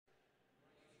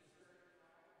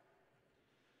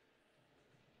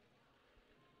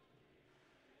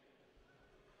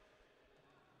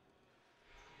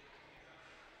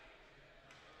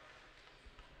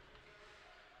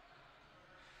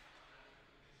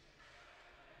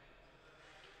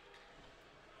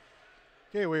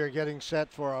Okay, we are getting set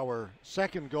for our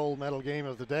second gold medal game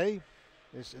of the day.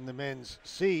 This in the men's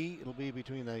C. It'll be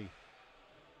between the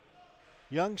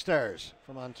Young Stars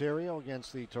from Ontario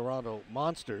against the Toronto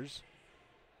Monsters.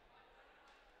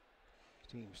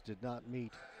 Teams did not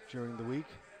meet during the week.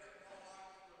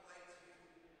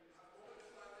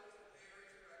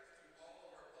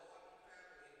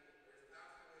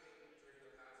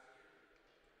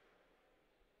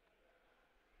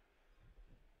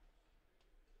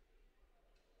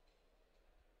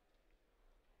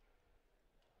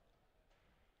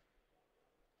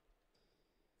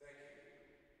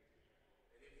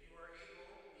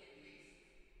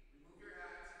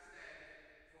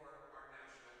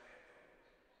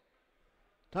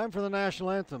 Time for the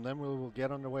national anthem, then we will get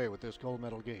underway with this gold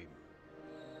medal game.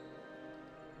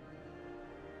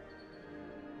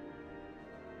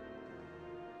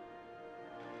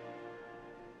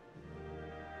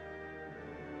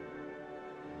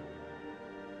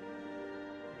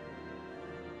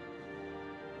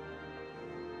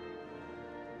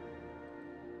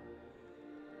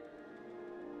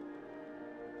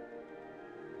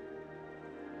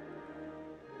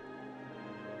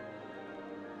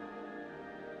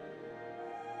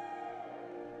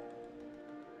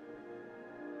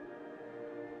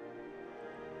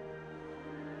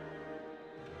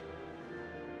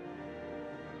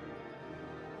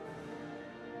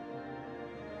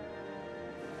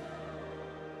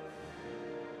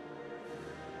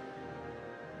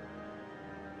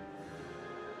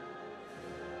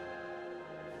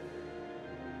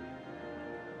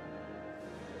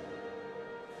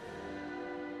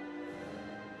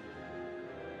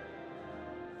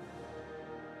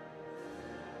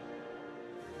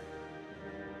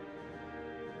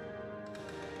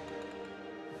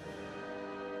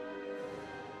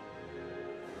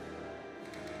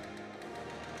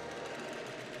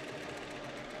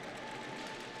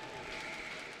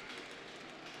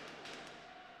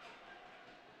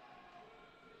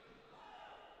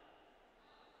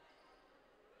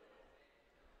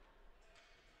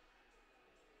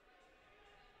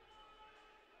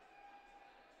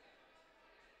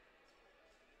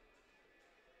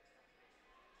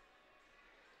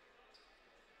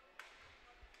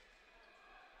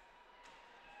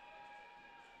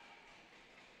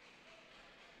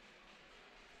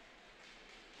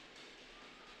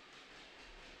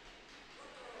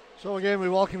 So again, we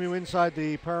welcome you inside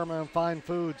the Paramount Fine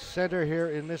Foods Centre here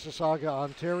in Mississauga,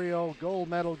 Ontario. Gold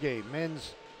medal game,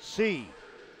 men's C.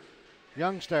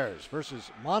 Young Stars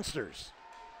versus Monsters.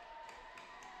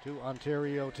 Two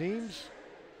Ontario teams.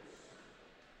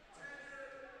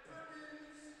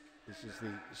 This is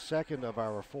the second of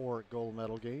our 4 gold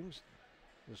medal games.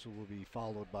 This will be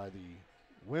followed by the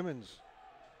women's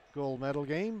gold medal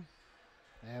game.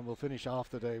 And we'll finish off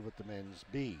the day with the men's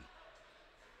B.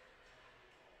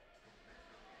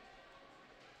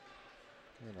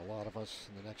 And a lot of us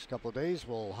in the next couple of days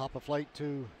will hop a flight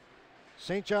to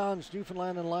St. John's,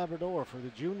 Newfoundland and Labrador for the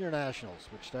Junior Nationals,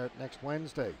 which start next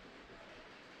Wednesday.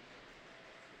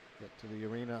 Get to the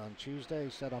arena on Tuesday,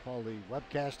 set up all the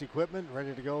webcast equipment,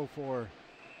 ready to go for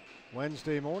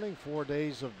Wednesday morning. 4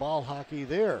 days of ball hockey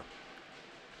there.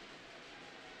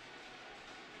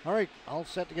 All right, all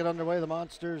set to get underway. The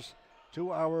Monsters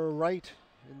to our right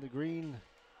in the green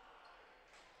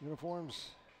uniforms.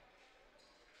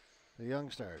 The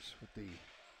Young Stars with the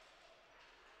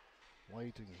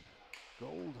white and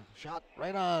gold. Shot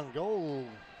right on goal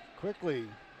quickly.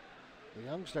 The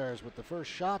Young Stars with the first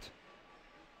shot.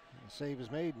 The save is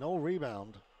made, no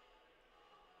rebound.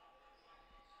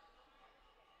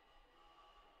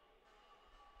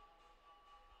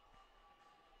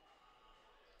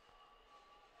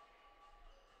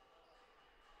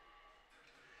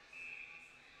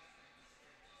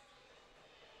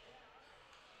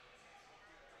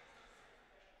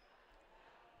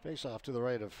 Face off to the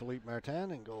right of Philippe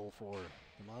Martin and goal for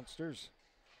the Monsters.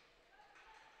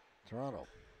 Toronto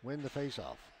win the face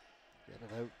off. Get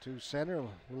it out to center, a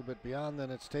little bit beyond, then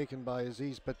it's taken by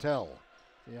Aziz Patel,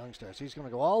 the Young Stars. He's going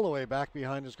to go all the way back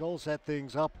behind his goal, set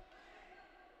things up.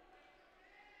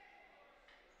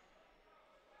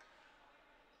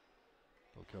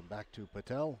 We'll come back to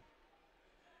Patel.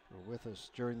 You're with us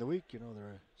during the week. You know, there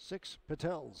are 6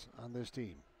 Patels on this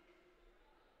team.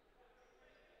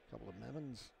 Couple of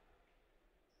Memons,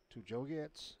 2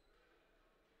 Jogiets,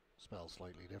 spelled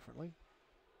slightly differently.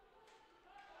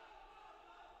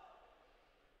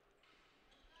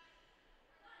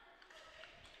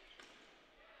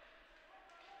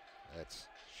 That's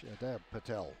Shadab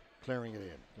Patel clearing it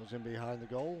in. Goes in behind the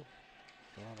goal.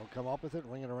 Toronto come up with it,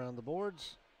 ring it around the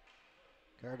boards.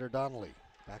 Carter Donnelly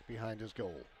back behind his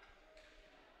goal.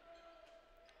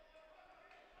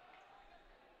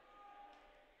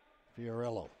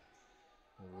 Fiorello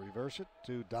will reverse it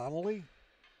to Donnelly.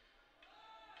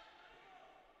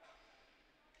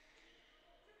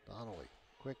 Donnelly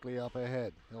quickly up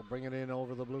ahead. He'll bring it in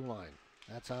over the blue line.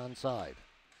 That's onside.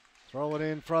 Throw it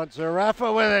in front.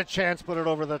 Zarafa with a chance. Put it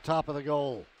over the top of the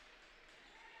goal.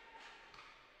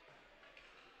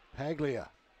 Paglia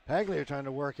trying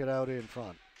to work it out in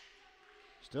front.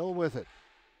 Still with it.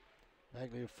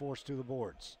 Paglia forced to the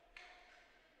boards.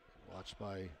 Watched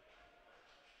by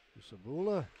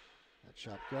Usabula. That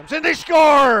shot comes in. They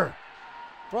score!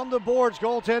 From the boards.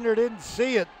 Goaltender didn't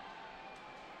see it.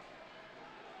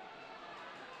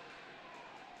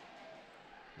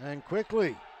 And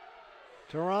quickly,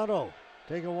 Toronto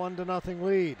take a 1-0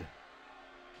 lead.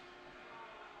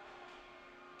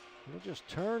 He'll just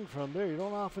turn from there. You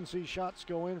don't often see shots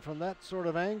go in from that sort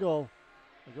of angle.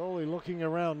 The goalie looking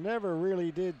around never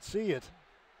really did see it.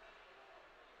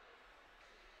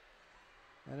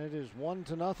 And it is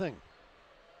 1-0.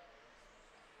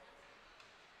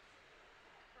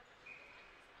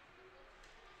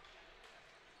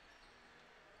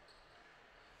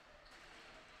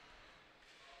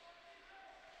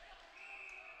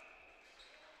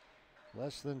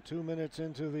 Less than 2 minutes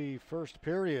into the first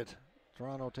period.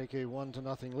 Toronto take a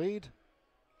 1-0 lead.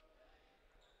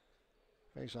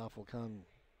 Faceoff will come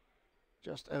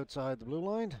just outside the blue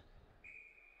line.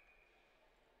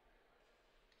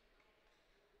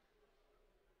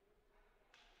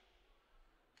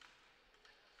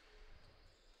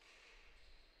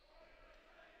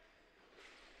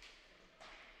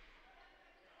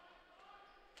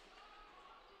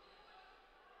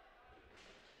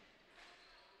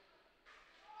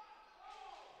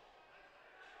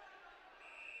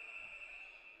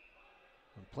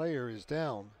 The player is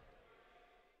down.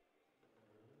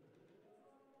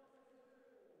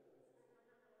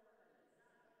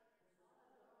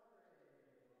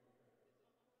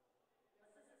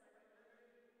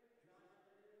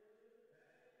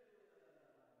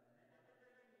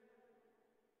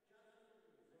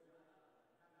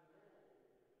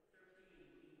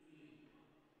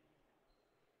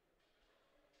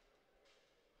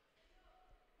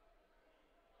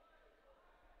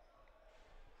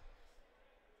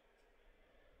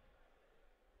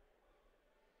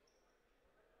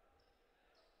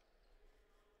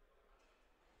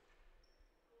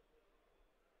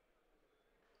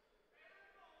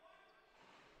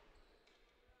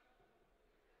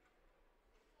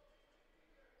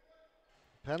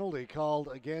 Penalty called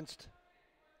against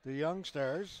the Young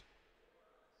Stars.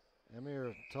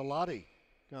 Emir Talati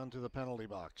gone to the penalty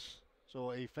box.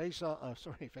 So a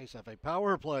a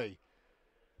power play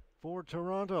for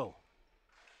Toronto.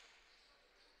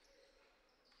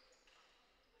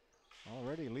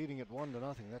 Already leading at 1-0.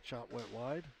 That shot went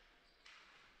wide.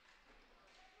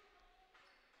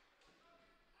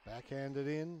 Backhanded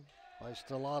in by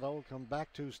Stellato. Come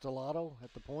back to Stellato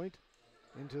at the point.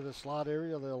 Into the slot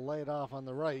area. They'll lay it off on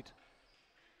the right.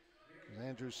 There's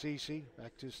Andrew Ceci.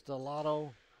 Back to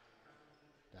Stellato.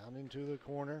 Down into the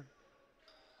corner.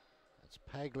 That's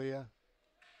Paglia.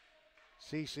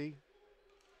 Ceci.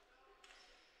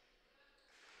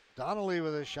 Donnelly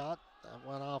with a shot. That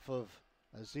went off of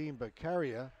Azim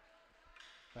Bakaria.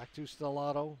 Back to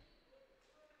Stellato.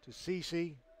 To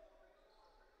Ceci.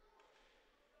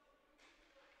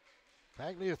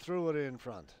 Paglia threw it in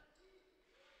front.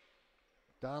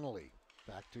 Donnelly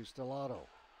back to Stellato.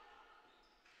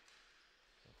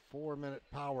 A 4-minute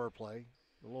power play.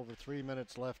 A little over 3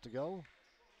 minutes left to go.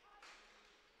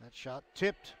 That shot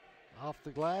tipped off the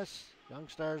glass. Young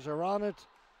Stars are on it,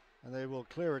 and they will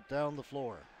clear it down the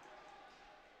floor.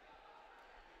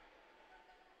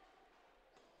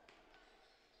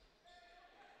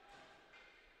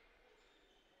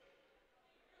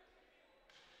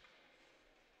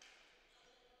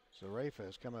 Zarafa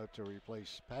has come out to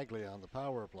replace Paglia on the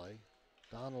power play.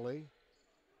 Donnelly.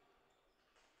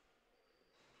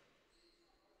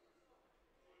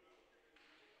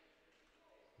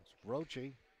 It's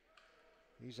Roche.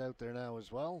 He's out there now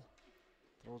as well.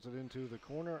 Throws it into the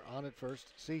corner. On it first.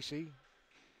 Ceci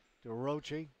to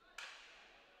Roche.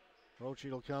 Roche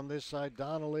will come this side.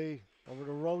 Donnelly over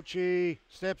to Roche.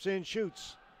 Steps in,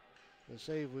 shoots. The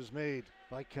save was made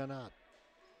by Canat.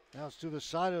 Now it's to the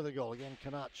side of the goal. Again,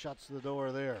 Canat shuts the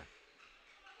door there.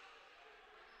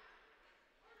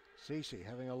 Ceci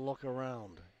having a look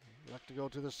around. Left to go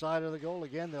to the side of the goal.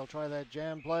 Again, they'll try that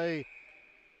jam play.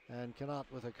 And Canat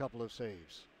with a couple of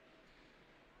saves.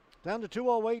 Down to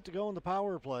 2:08 to go in the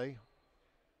power play.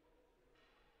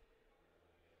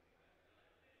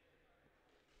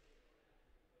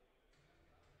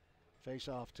 Face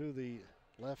off to the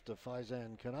left of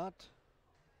Faizan Canat.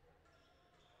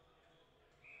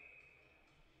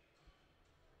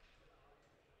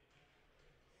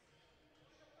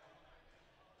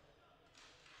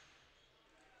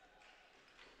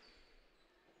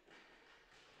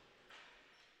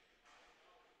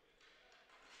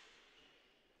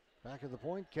 Back of the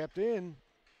point, kept in.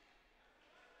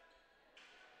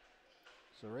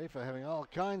 Zarefa having all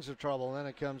kinds of trouble, and then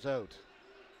it comes out.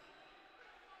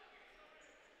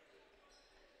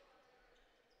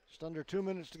 Just under 2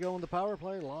 minutes to go in the power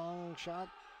play. Long shot,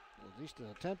 at least an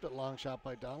attempt at long shot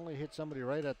by Donnelly. Hit somebody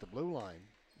right at the blue line.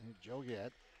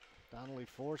 Joget. Donnelly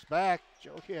forced back.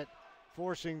 Joget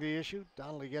forcing the issue.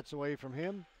 Donnelly gets away from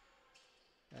him.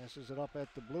 Passes it up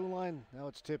at the blue line. Now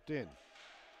it's tipped in.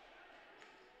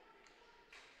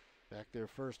 Back there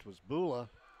first was Bula.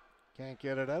 Can't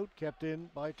get it out. Kept in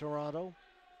by Toronto.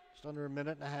 Just under a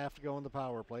minute and a half to go in the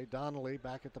power play. Donnelly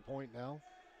back at the point now.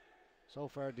 So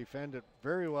far defended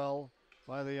very well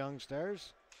by the Young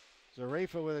Stars.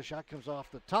 Zarefa with a shot comes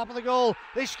off the top of the goal.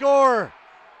 They score!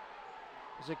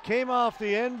 As it came off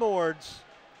the end boards,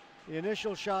 the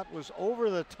initial shot was over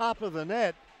the top of the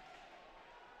net.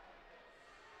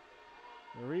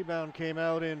 The rebound came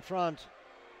out in front,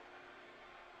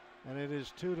 and it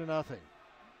is 2-0. It'll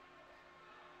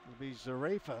be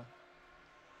Zarefa.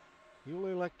 He will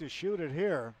elect to shoot it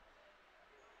here.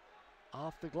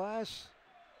 Off the glass.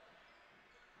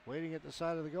 Waiting at the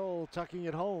side of the goal, tucking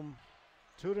it home.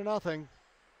 2-0.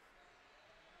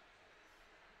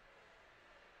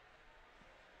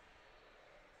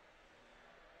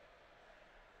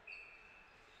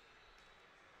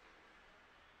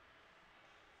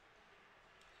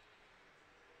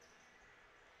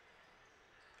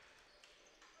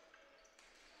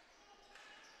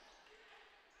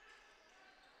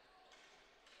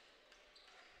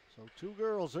 So two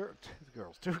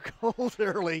goals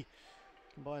early.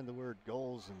 Combine the word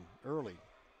goals and early.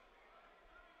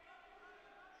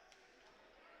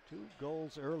 2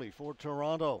 goals early for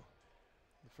Toronto.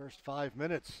 The first 5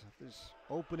 minutes of this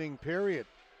opening period.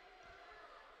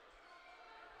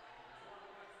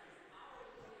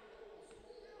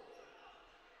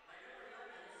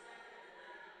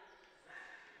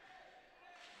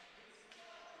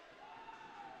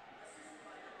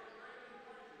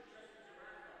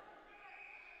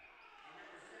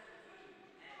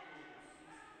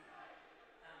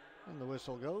 And the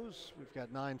whistle goes. We've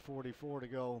got 9:44 to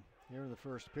go here in the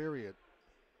first period.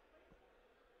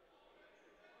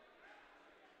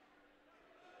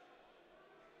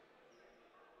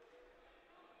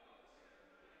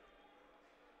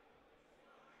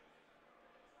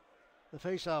 The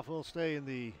faceoff will stay in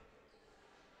the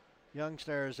Young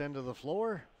Stars end of the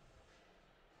floor.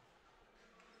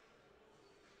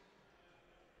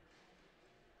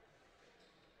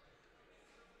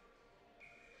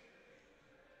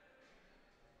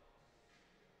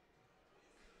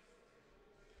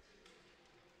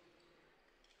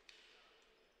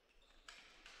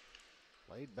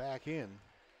 Played back in.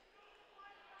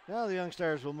 Now the Young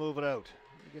Stars will move it out.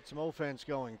 Get some offense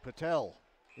going. Patel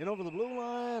in over the blue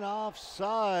line,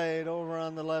 offside over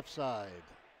on the left side.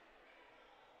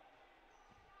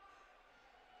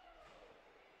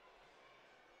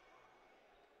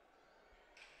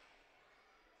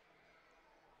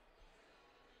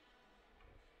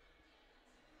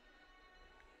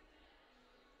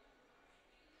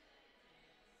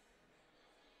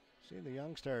 Seen the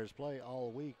Young Stars play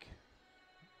all week.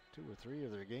 2 or 3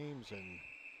 of their games, and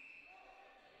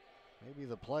maybe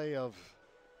the play of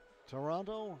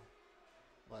Toronto,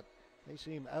 but they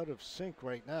seem out of sync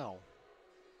right now.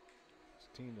 It's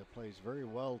a team that plays very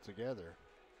well together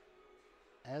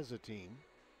as a team.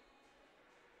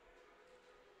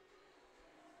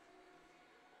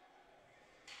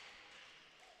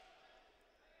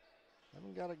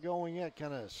 Haven't got it going yet,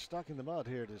 kind of stuck in the mud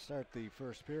here to start the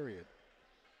first period.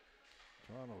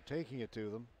 Toronto taking it to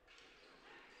them.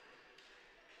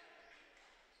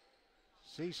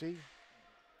 Cece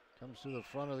comes to the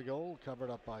front of the goal, covered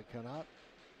up by Connaught.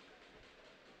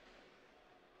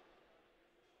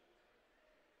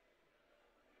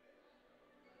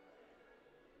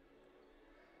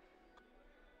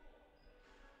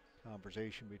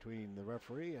 Conversation between the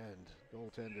referee and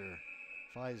goaltender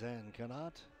Faizan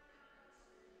Connaught.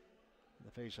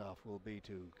 The faceoff will be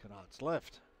to Connaught's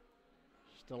left.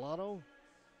 Stellato.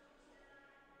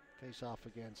 Face-off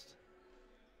against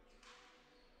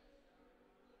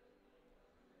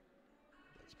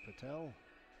Patel.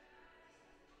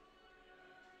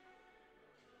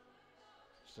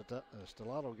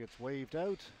 Stellato gets waved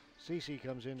out. Cece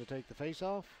comes in to take the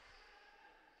face-off.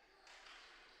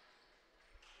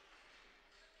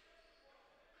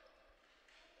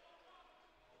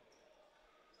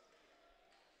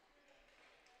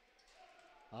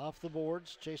 Off the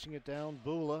boards, chasing it down,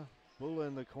 Bula. Bula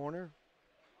in the corner.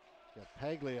 Got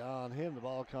Paglia on him. The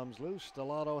ball comes loose.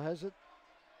 Stellato has it.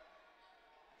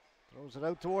 Throws it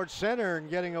out towards center and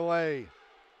getting away.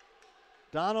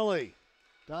 Donnelly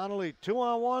Donnelly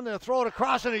 2-on-1. They'll throw it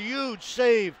across and a huge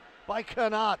save by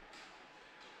Connaught.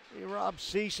 He robs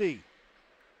Cece.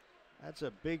 That's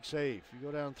a big save. You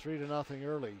go down 3-0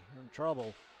 early, you're in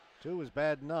trouble. 2 is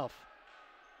bad enough.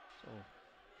 So,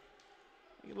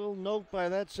 a little note by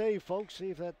that save, folks. See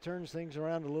if that turns things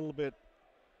around a little bit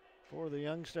for the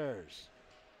Young Stars.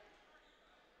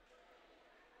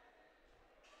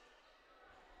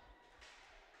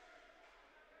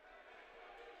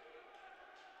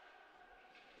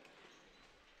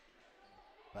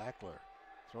 Backler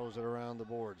throws it around the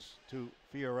boards to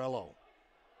Fiorello.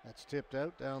 That's tipped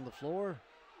out down the floor.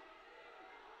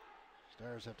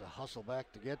 Stars have to hustle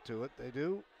back to get to it. They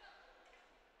do.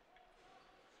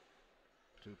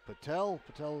 To Patel.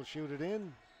 Patel will shoot it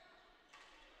in.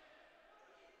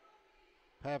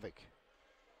 Pavic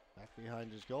back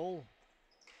behind his goal.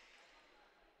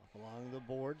 Up along the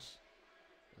boards.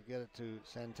 They'll get it to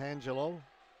Santangelo.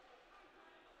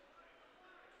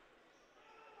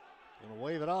 Gonna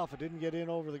wave it off. It didn't get in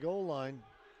over the goal line.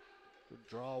 Good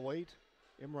draw weight.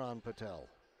 Imran Patel.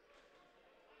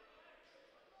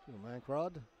 To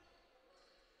Mankrod.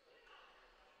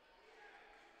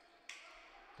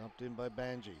 Dumped in by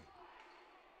Banji.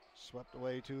 Swept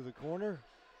away to the corner.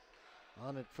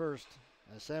 On it first.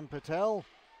 SM Patel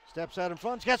steps out in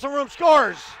front. Gets some room.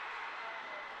 Scores!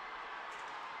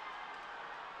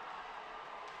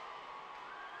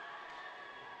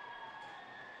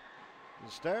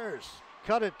 The Stars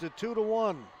cut it to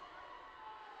 2-1.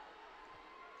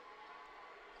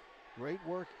 Great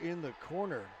work in the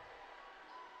corner.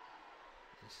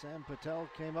 Sam Patel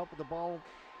came up with the ball,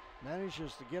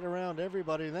 manages to get around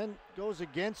everybody, then goes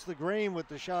against the grain with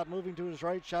the shot, moving to his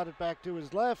right, shot it back to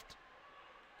his left.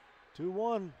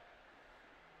 2-1.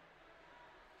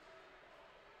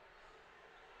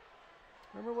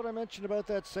 Remember what I mentioned about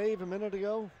that save a minute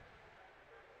ago?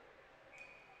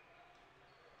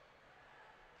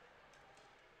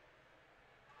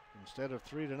 Instead of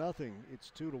 3-0,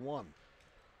 it's 2-1.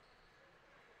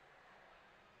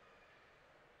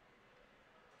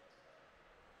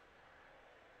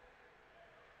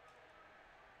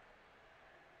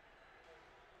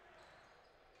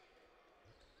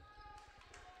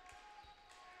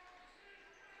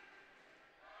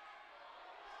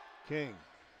 King.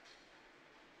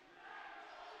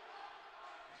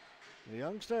 The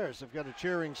Young Stars have got a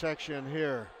cheering section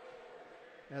here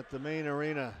at the main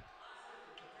arena.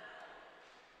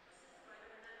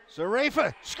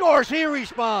 Zarefa scores, he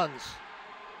responds.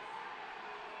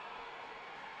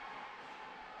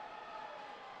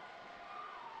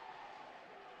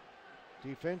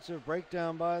 Defensive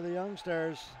breakdown by the Young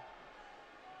Stars.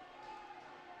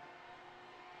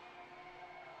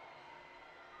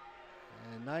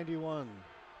 And 91,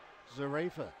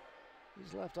 Zarefa.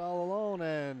 He's left all alone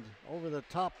and over the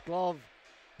top glove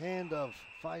hand of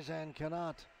Faizan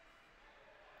Connaught.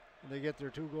 And they get their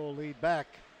 2-goal lead back.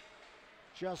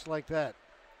 Just like that.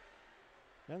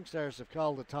 Young Stars have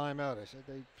called a timeout. I said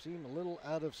they seem a little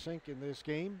out of sync in this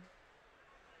game.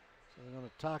 So they're going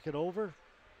to talk it over.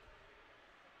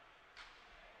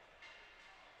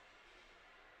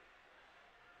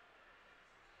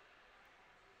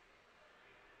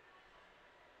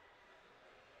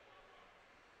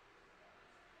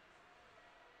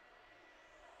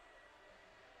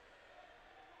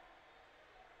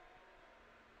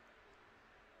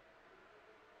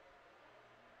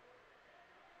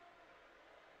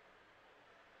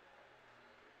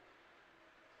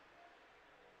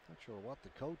 Not sure what the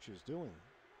coach is doing.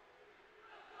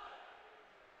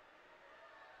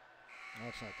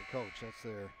 That's not the coach, that's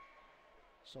their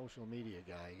social media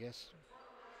guy, I guess.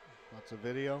 Lots of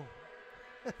video.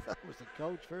 I thought it was the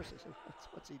coach first. I said,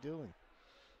 what's he doing?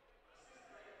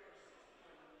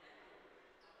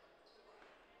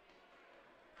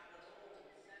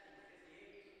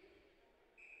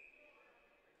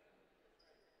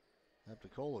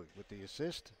 Abdikola with the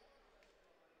assist.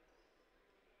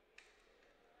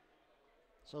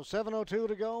 So 7:02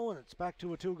 to go, and it's back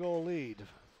to a 2-goal lead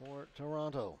for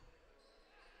Toronto.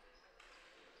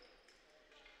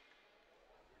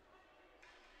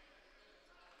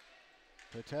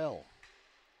 Patel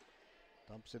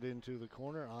dumps it into the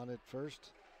corner. On it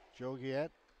first,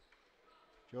 Jogiat.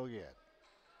 Jogiat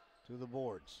to the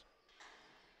boards.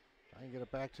 Trying to get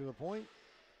it back to the point.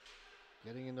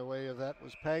 Getting in the way of that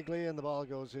was Pagley, and the ball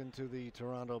goes into the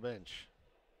Toronto bench.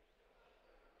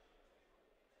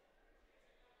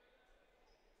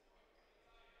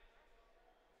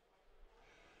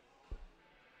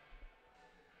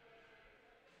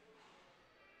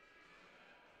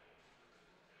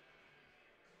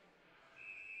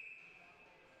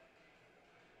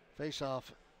 Face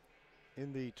off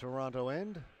in the Toronto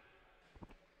end.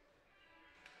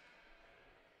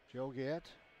 Jogiet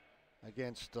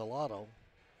against Stellato.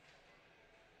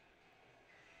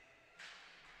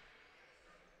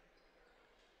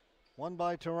 Won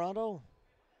by Toronto.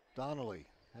 Donnelly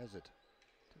has it.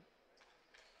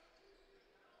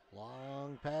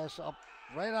 Long pass up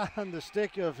right on the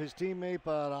stick of his teammate,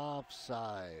 but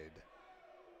offside.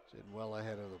 Sitting well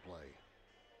ahead of the play.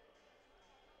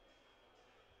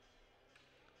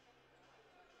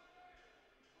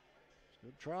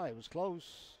 Good try. It was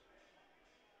close.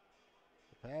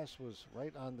 The pass was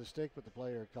right on the stick, but the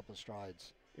player a couple of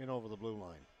strides in over the blue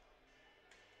line.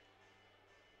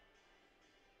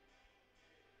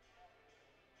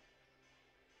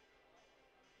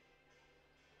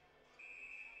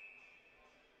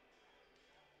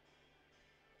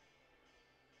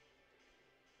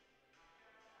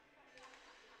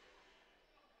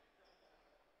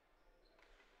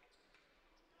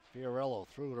 Fiorello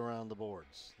threw it around the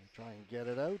boards. They try and get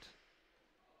it out.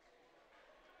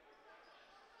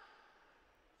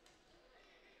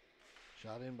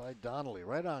 Shot in by Donnelly.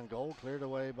 Right on goal. Cleared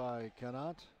away by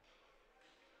Cannot.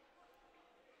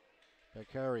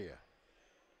 Beccaria.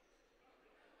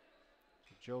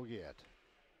 Jogiet.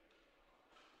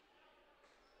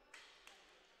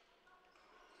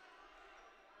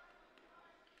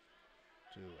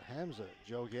 To Hamza.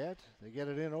 Jogiet. They get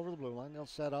it in over the blue line. They'll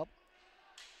set up.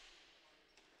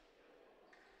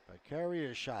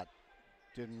 Beccaria's shot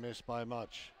didn't miss by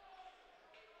much.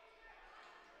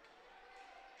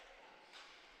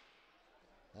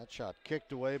 That shot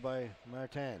kicked away by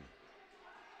Martin.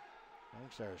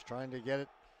 Youngsters trying to get it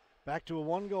back to a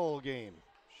one-goal game.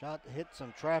 Shot hit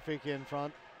some traffic in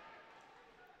front.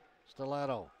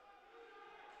 Stellato.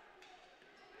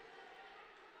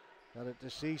 Got it to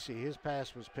Cece. His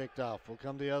pass was picked off. Will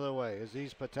come the other way.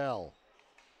 Aziz Patel.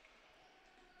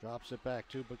 Drops it back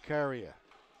to Beccaria.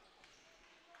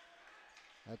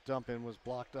 That dump in was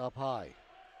blocked up high.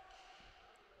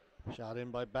 Shot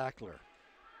in by Backler.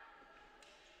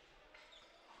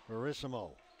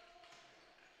 Verissimo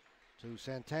to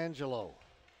Santangelo.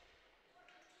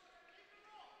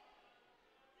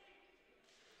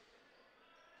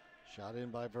 Shot in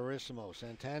by Verissimo.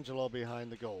 Santangelo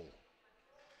behind the goal.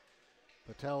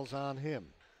 Patel's on him.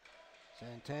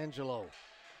 Santangelo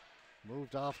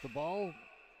moved off the ball.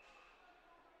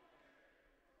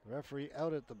 The referee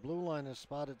out at the blue line has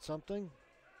spotted something.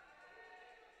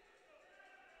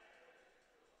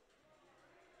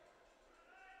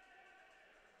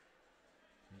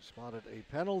 He spotted a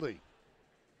penalty.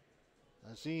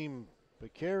 Azim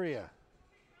Beccaria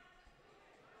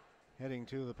heading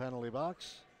to the penalty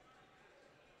box.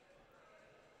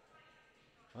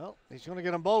 Well, he's going to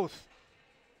get them both.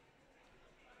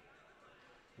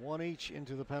 One each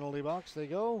into the penalty box they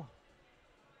go.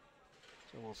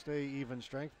 So we'll stay even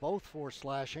strength, both for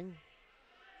slashing.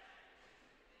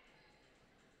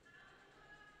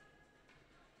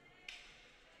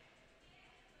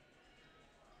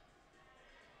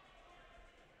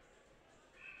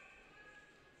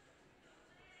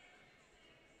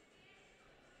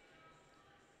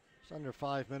 It's under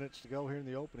 5 minutes to go here in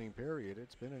the opening period.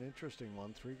 It's been an interesting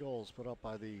one. 3 goals put up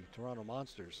by the Toronto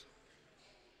Monsters.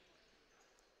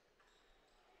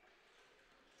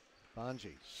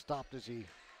 Banji stopped as he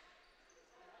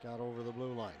got over the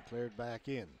blue line. Cleared back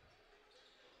in.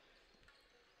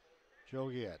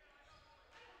 Jogiet.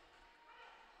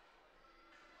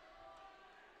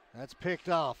 That's picked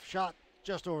off. Shot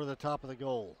just over the top of the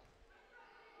goal.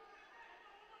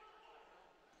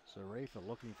 Zarafa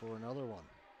looking for another one.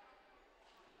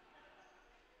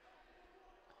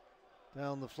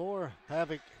 Down the floor,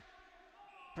 Havoc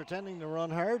pretending to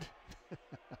run hard.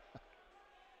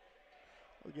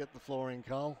 We'll get the flooring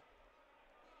call.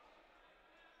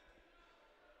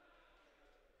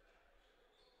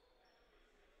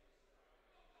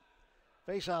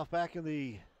 Face off back in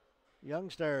the Young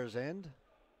Stars end.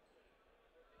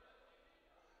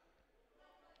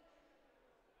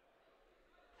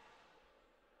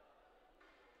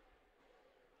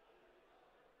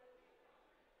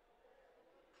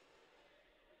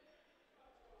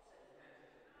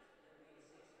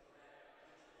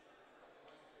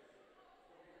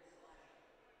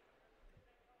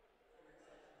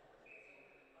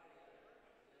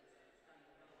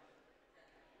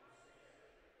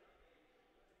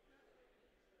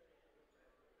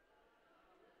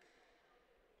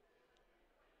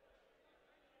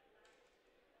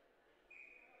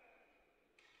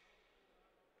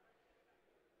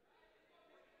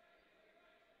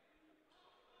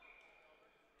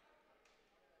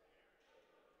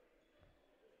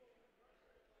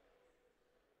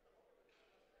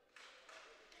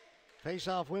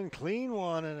 Face-off win, clean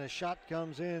one, and a shot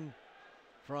comes in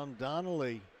from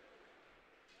Donnelly.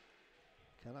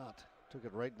 Cannot. Took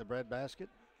it right in the breadbasket.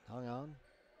 Hung on.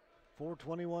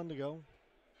 4:21 to go.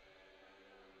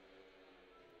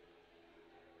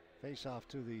 Face off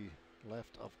to the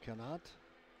left of Cannot.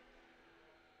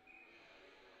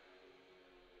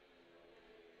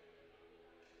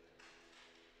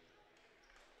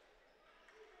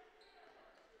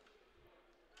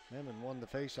 Memon won the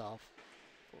face-off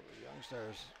for the Young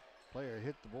Stars. Player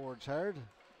hit the boards hard. It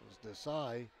was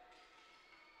Desai.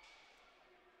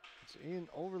 It's in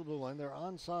over the blue line. They're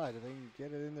onside. If they can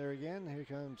get it in there again, here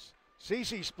comes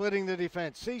Ceci splitting the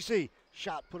defense. Ceci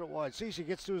shot, put it wide. Ceci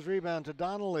gets to his rebound to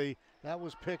Donnelly. That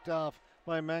was picked off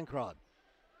by Mancrod.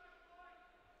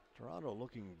 Toronto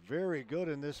looking very good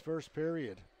in this first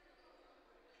period.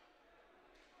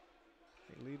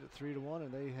 They lead at 3-1,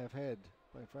 and they have had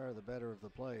by far the better of the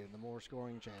play and the more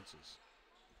scoring chances.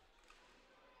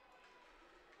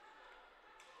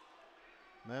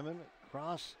 Memon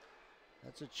cross.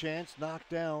 That's a chance. Knocked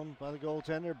down by the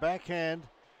goaltender. Backhand.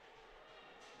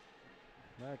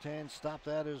 Martin stopped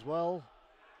that as well.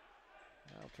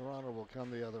 Now Toronto will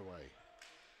come the other way.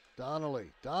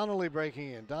 Donnelly. Donnelly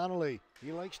breaking in. Donnelly.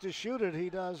 He likes to shoot it. He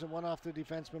does. And one off the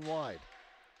defenseman wide.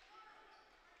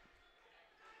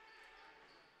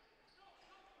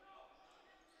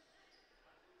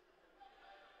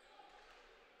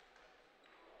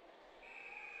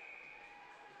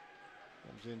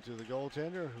 Comes into the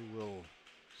goaltender who will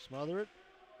smother it.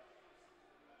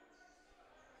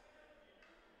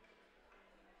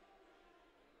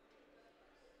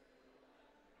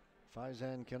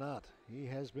 Faizan cannot. He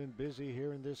has been busy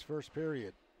here in this first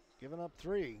period. Given up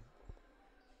 3.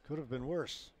 Could have been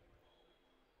worse.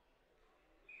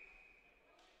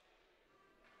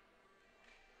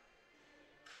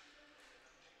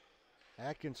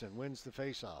 Atkinson wins the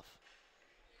faceoff.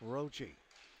 Rochi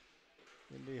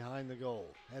in behind the goal.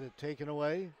 Had it taken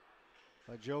away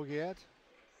by Jogiat.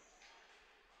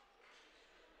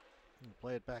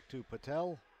 Play it back to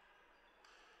Patel.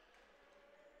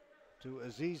 To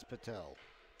Aziz Patel.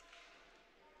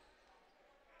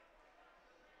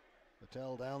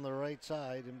 Patel down the right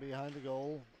side and behind the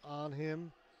goal. On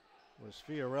him was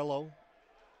Fiorello.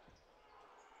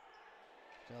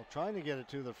 Patel trying to get it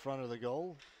to the front of the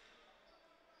goal.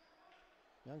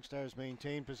 Young Stars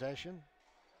maintain possession.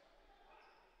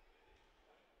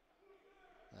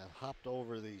 That hopped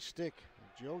over the stick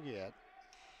of Jogiat.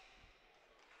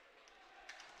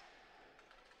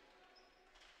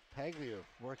 Paglia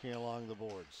working along the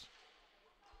boards.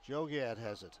 Jogiat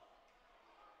has it.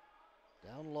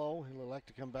 Down low, he'll elect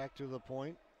to come back to the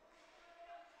point.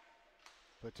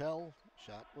 Patel,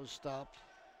 shot was stopped,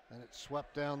 and it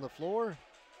swept down the floor.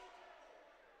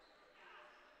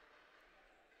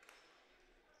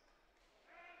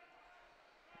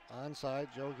 Onside,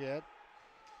 Jogiat.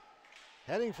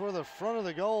 Heading for the front of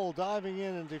the goal, diving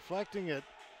in and deflecting it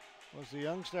was the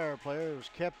Young Star player who was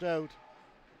kept out.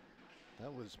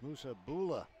 That was Musa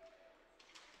Bula.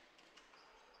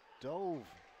 Dove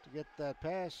to get that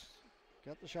pass.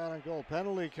 Got the shot on goal.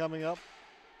 Penalty coming up.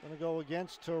 Going to go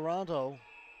against Toronto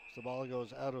as the ball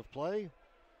goes out of play.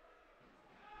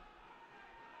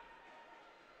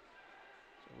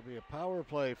 So it'll be a power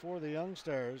play for the Young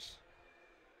Stars.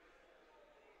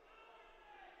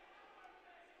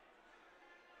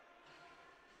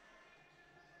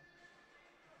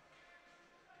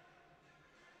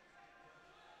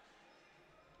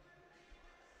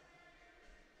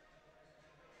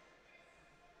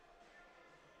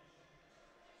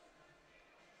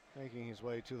 Making his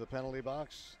way to the penalty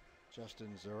box, Justin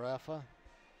Zarafa.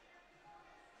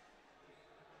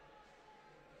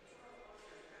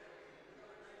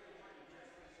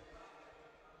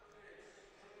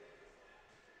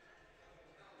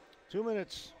 Two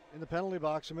minutes in the penalty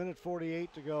box,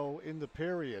 1:48 to go in the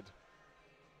period.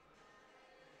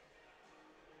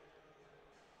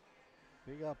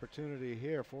 Big opportunity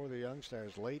here for the Young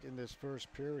Stars late in this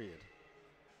first period.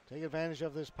 Take advantage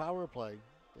of this power play.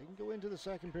 They can go into the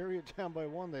second period down by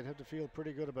 1. They'd have to feel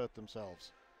pretty good about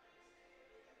themselves.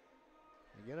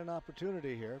 They get an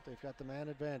opportunity here. They've got the man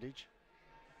advantage.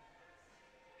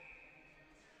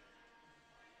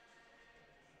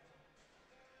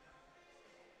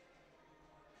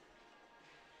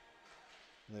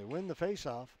 And they win the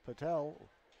faceoff. Patel,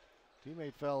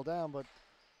 teammate fell down, but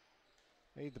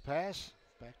made the pass.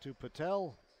 Back to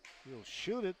Patel. He'll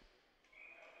shoot it.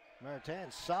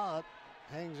 Martin saw it.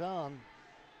 Hangs on.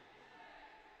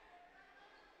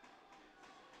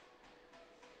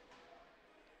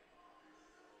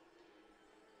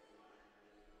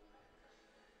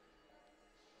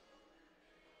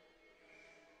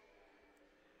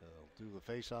 They'll do the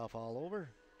face-off all over.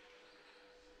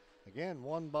 Again,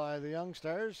 won by the Young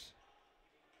Stars.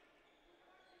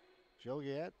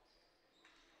 Joliet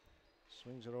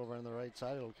swings it over on the right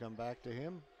side. It'll come back to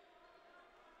him.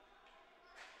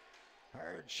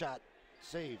 Hard shot.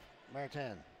 Save.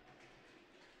 Martin.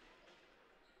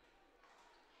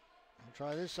 I'll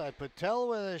try this side. Patel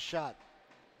with a shot.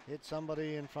 Hit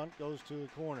somebody in front. Goes to the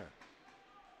corner.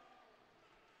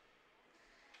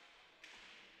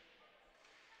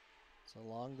 It's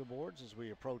along the boards as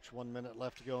we approach 1 minute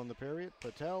left to go in the period.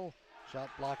 Patel. Shot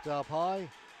blocked up high.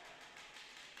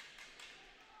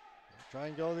 Try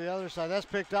and go the other side. That's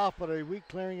picked off, but a weak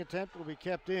clearing attempt will be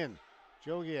kept in.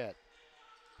 Joliet.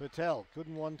 Patel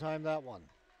couldn't one time that one.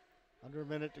 Under a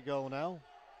minute to go now.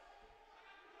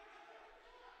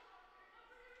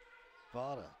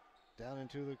 Vada down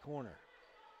into the corner.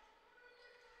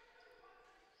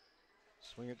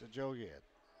 Swing it to Joliet.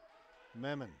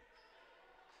 Memon.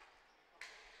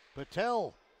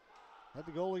 Patel had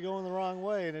the goalie going the wrong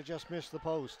way, and it just missed the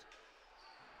post.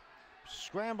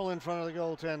 Scramble in front of the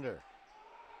goaltender.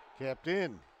 Kept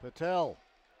in. Patel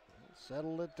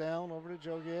settled it down over to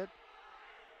Joliet.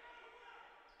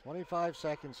 25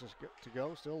 seconds to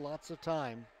go. Still lots of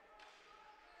time.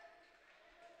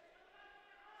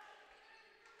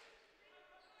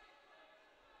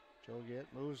 Joliet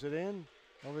moves it in.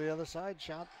 Over the other side.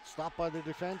 Shot stopped by the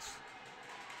defense.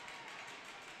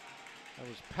 That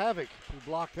was Pavic who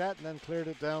blocked that and then cleared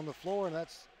it down the floor, and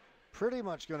that's pretty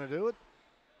much going to do it.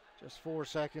 Just 4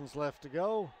 seconds left to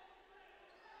go.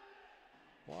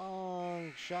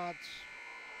 Long shots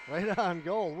right on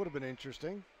goal. Would have been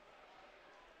interesting.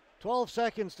 12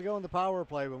 seconds to go in the power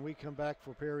play when we come back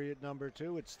for period number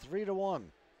 2. It's 3-1.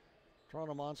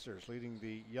 Toronto Monsters leading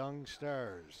the Young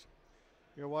Stars.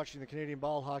 You're watching the Canadian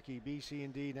Ball Hockey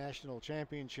BC&D National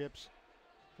Championships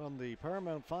from the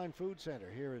Paramount Fine Food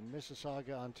Centre here in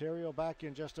Mississauga, Ontario. Back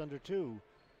in just under 2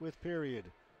 with period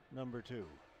number 2.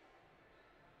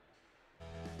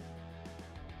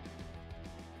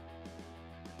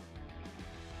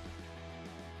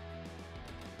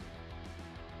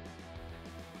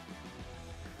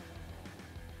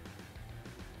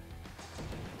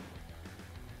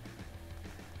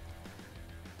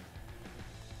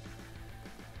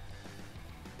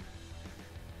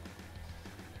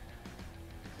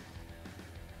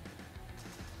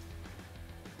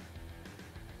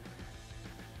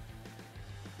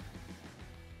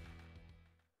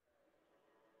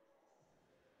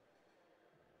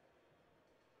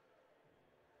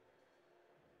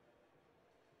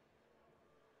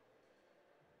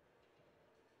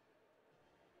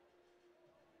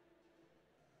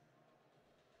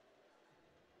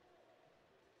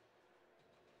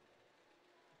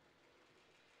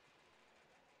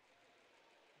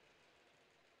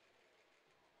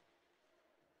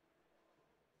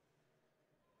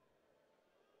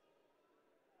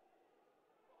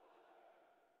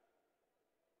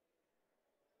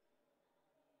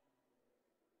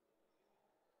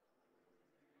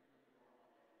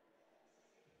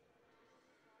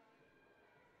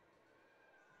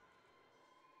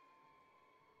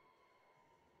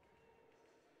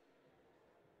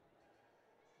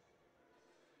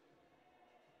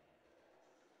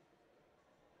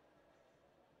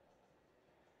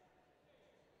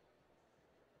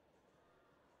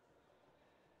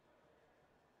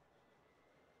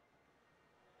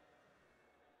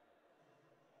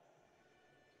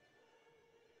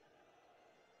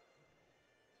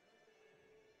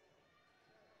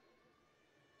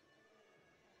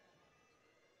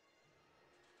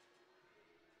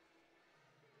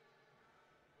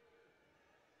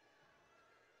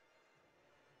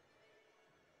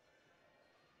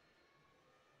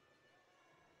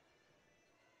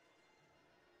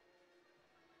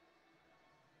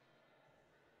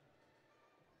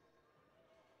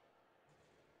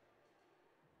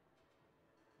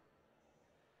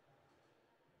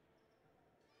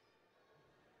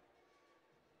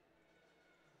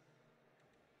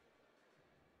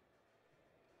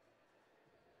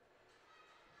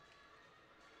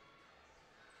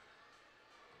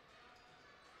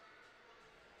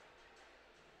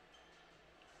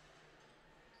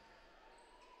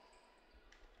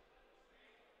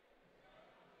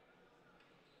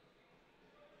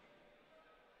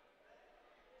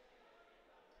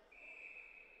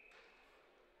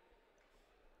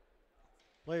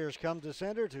 Players come to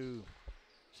center to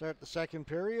start the second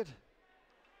period.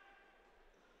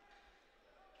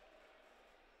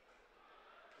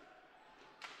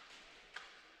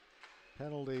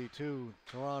 Penalty to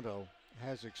Toronto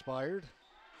has expired.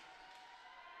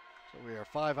 So we are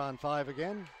 5-on-5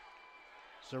 again.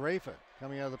 Zarefa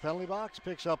coming out of the penalty box,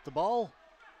 picks up the ball.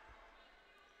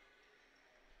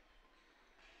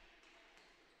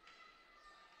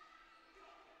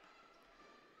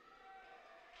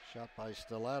 Shot by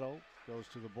Stellato. Goes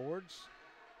to the boards.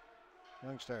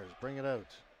 Youngsters bring it out.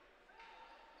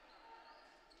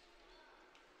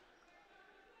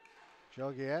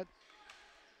 Jogiet.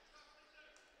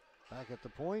 Back at the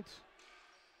point.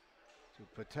 To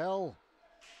Patel.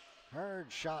 Hard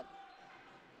shot.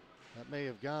 That may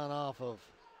have gone off of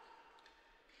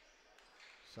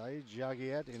Saeed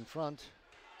Jogiet in front.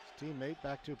 His teammate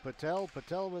back to Patel.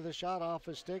 Patel with a shot off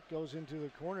his stick. Goes into the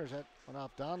corners. That went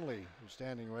off Donnelly, who's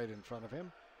standing right in front of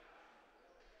him.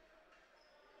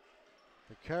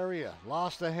 Beccaria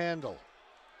lost the handle.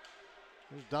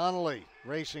 There's Donnelly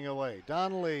racing away.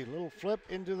 Donnelly, little flip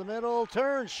into the middle.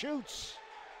 Turn, shoots.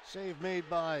 Save made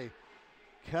by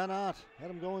Cannot. Had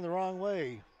him going the wrong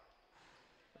way.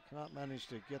 But Cannot managed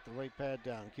to get the right pad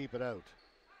down, keep it out.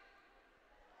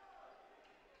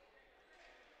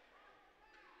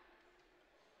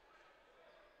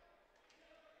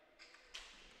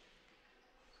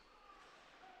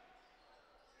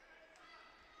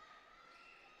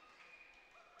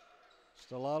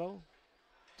 Stellato.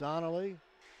 Donnelly.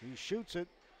 He shoots it.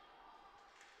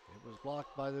 It was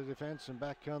blocked by the defense, and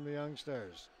back come the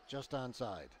Youngsters. Just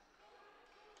onside.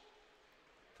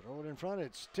 Throw it in front.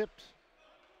 It's tipped.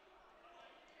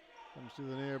 Comes to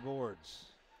the near boards.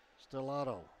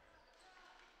 Stellato.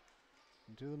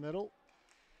 Into the middle.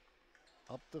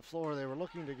 Up the floor. They were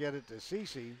looking to get it to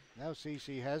Cece. Now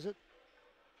Cece has it.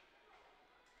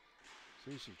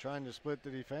 Cece trying to split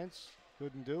the defense.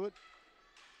 Couldn't do it.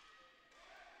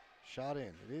 Shot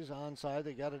in. It is onside.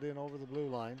 They got it in over the blue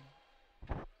line.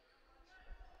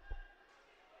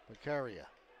 Beccaria.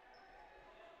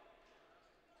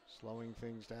 Slowing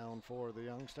things down for the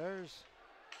Youngsters.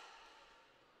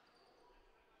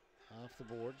 Off the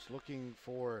boards. Looking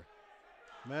for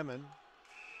Memon.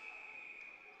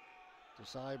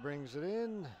 Desai brings it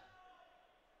in.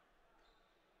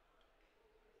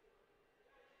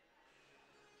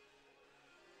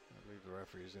 I believe the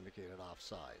referee has indicated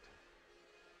offside.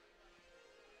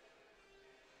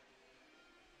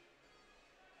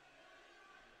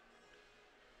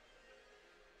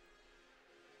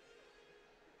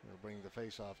 We'll bring the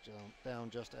face-off down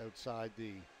just outside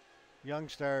the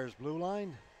Youngsters blue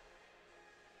line.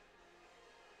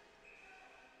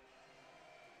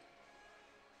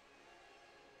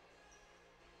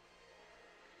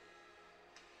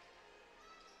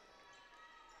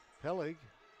 Pellig.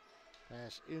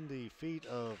 Pass in the feet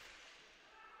of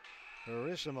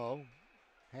Verissimo.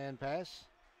 Hand pass.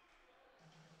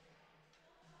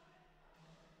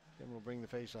 Then we'll bring the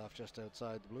face-off just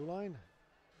outside the blue line.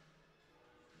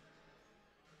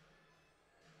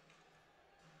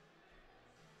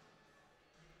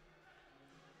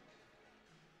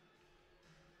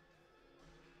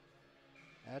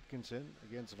 Atkinson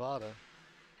against Vada.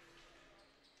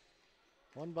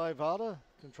 Won by Vada,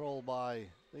 controlled by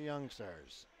the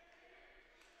Youngsters.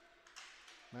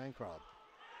 Mancroft.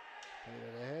 Played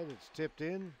it ahead, it's tipped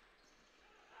in.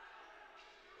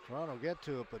 Toronto get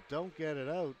to it, but don't get it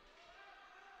out.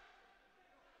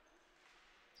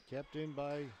 Kept in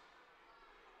by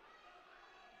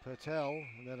Patel,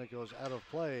 and then it goes out of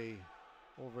play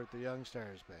over at the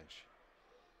Youngsters bench.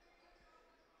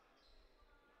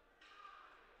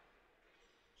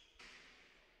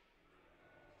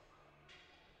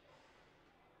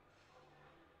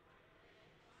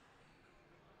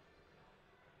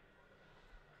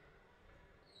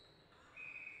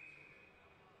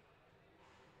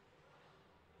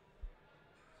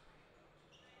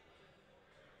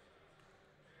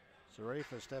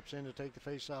 Zarafa steps in to take the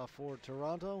face-off for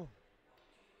Toronto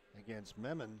against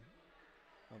Memon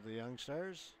of the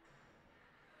Youngsters.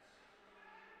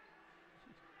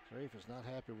 Zarafa's not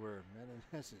happy where Memon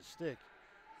has his stick.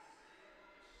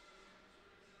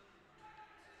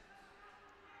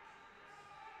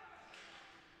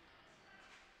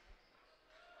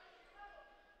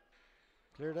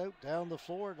 Cleared out down the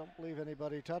floor. Don't believe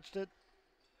anybody touched it.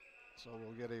 So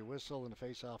we'll get a whistle and the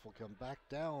face-off will come back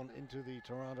down into the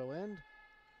Toronto end.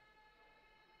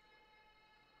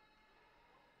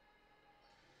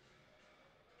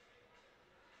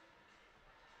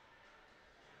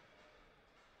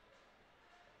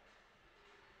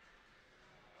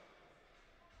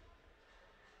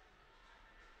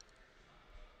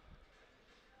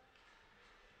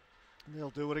 And they'll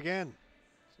do it again.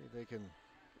 See if they can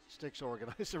sticks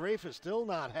organized. Rafe is still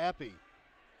not happy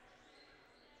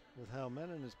with how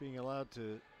Menon is being allowed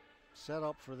to set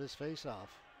up for this face-off.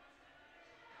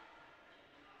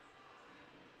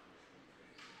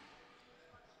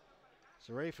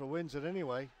 Zarafa wins it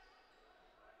anyway.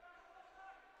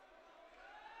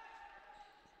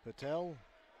 Patel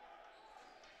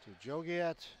to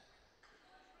Jogiat.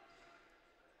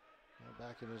 Now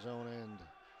back in his own end.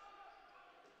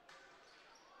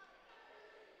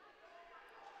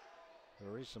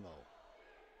 Verissimo.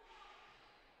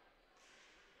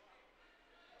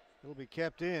 It'll be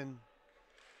kept in.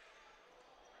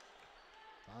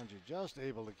 Bonji just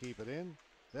able to keep it in.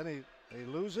 Then they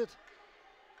lose it.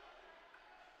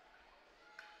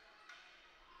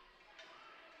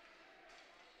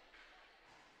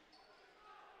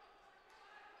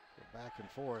 Go back and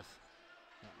forth.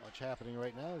 Not much happening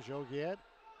right now. Jogiet.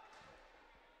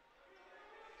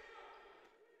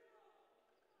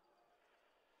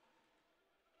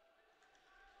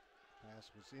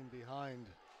 Pass was in behind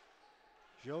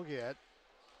Jogiet.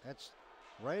 That's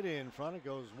right in front. It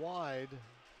goes wide.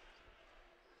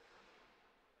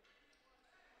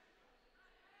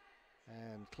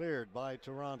 And cleared by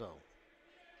Toronto.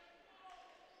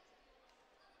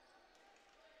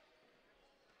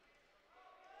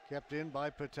 Kept in by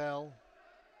Patel.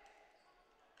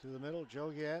 To the middle,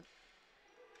 Jogiet.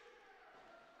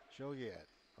 Jogiet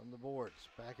from the boards.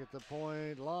 Back at the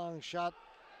point. Long shot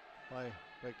by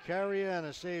Beccaria and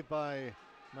a save by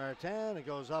Martin. It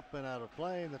goes up and out of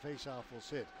play, and the faceoff will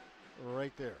sit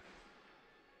right there.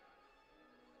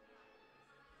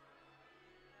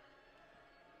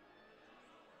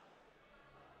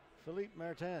 Philippe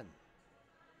Martin.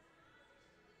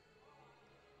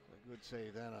 A good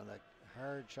save then on that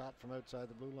hard shot from outside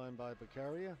the blue line by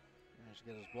Beccaria. Managed to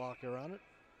get his blocker on it.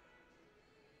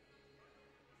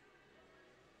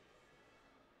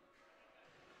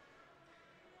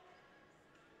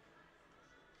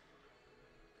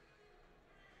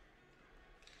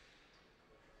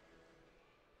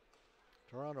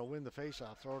 Toronto win the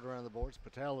faceoff, throw it around the boards.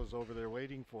 Patel is over there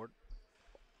waiting for it.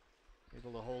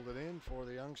 Able to hold it in for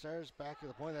the Youngsters. Back to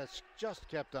the point, that's just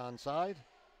kept onside.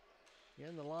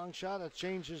 Again, the long shot, that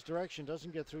changes direction,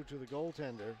 doesn't get through to the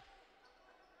goaltender.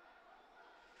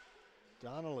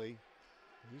 Donnelly,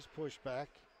 he's pushed back.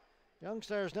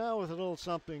 Youngsters now with a little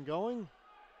something going.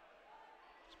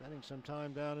 Spending some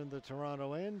time down in the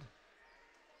Toronto end.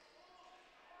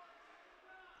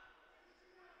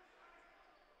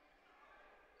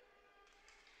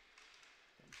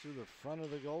 Comes to the front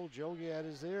of the goal. Jogiat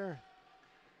is there.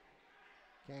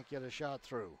 Can't get a shot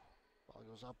through. Ball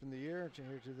goes up in the air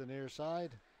here to the near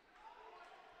side.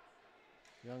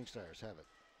 Youngsters have it.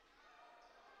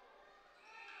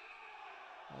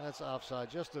 That's offside,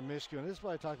 just a miscue. And this is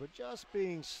what I talked about, just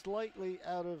being slightly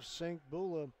out of sync.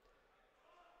 Bula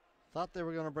thought they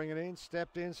were going to bring it in,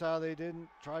 stepped in, saw they didn't,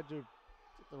 tried to get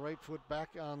the right foot back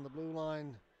on the blue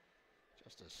line.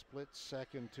 Just a split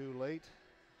second too late.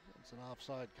 It's an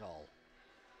offside call.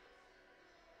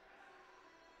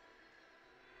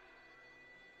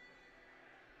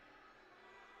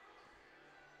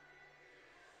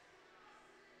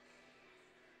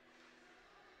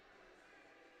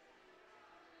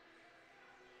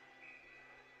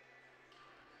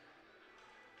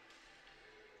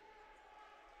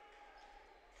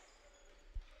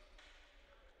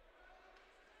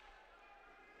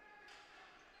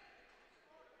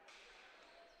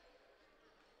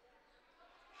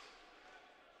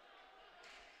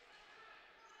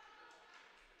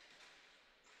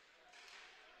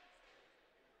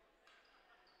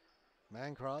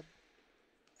 Mancrod.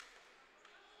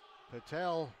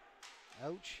 Patel.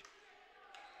 Ouch.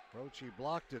 Roche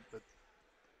blocked it, but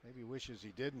maybe wishes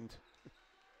he didn't.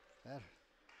 That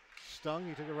stung.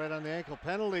 He took it right on the ankle.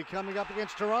 Penalty coming up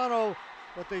against Toronto,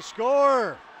 but they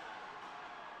score.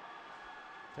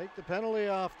 Take the penalty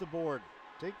off the board.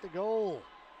 Take the goal.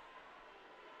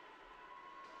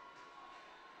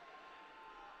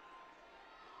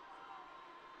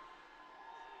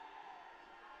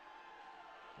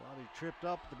 He tripped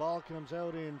up, the ball comes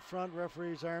out in front,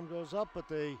 referee's arm goes up, but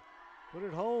they put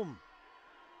it home.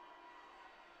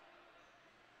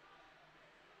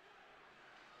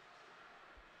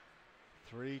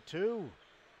 (3-2).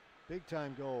 Big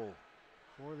time goal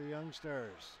for the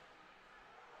Youngsters.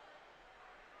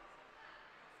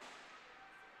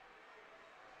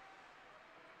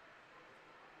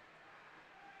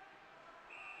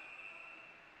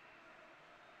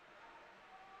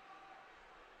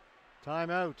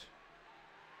 Timeout.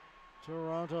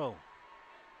 Toronto.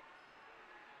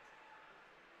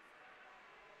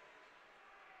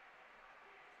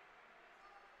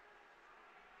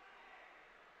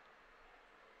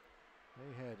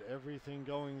 They had everything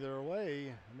going their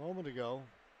way a moment ago.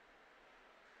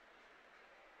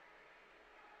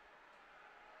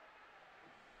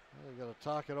 Well, they've got to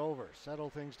talk it over, settle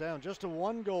things down. Just a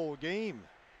one-goal game.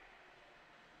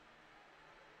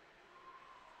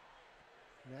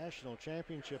 National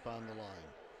championship on the line.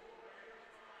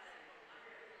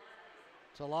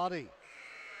 Talati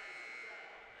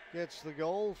gets the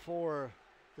goal for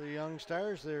the Young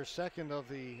Stars, their second of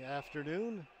the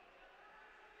afternoon.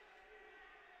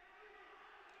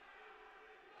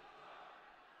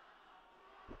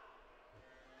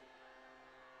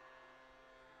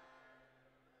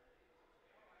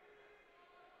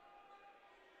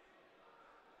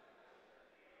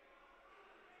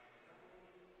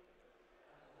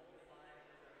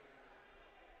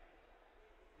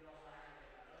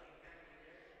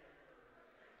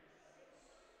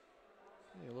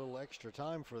 A little extra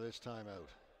time for this timeout.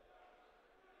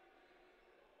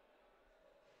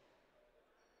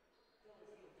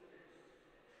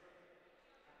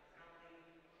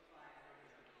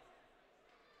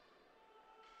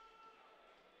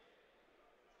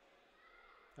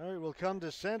 All right, we'll come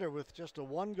to center with just a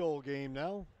one-goal game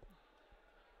now.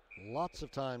 Lots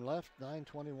of time left,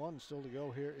 9:21 still to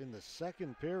go here in the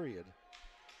second period.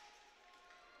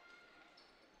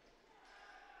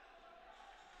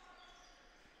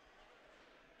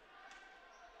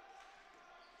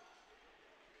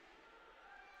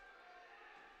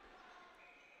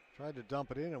 Tried to dump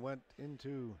it in and went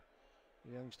into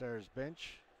the Young Stars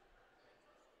bench.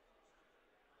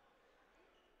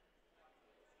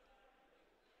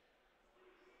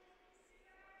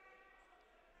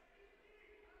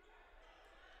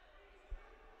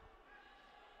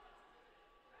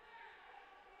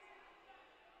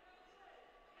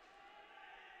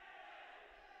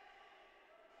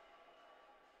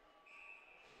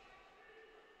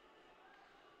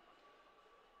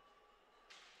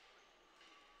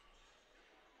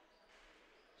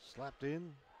 Slapped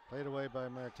in, played away by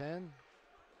Martin.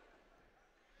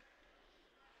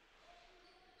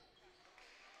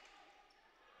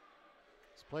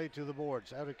 It's played to the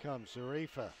boards. Out it comes.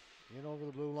 Zarefa in over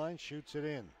the blue line, shoots it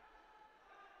in.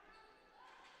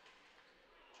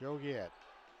 Jogiet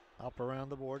up around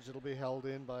the boards. It'll be held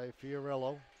in by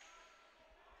Fiorello.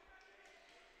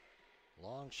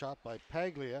 Long shot by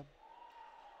Paglia.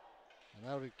 And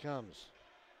out it comes.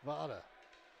 Vada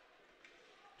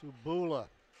to Bula.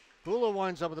 Bula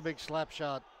winds up with a big slap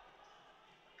shot.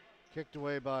 Kicked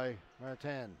away by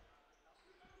Martin.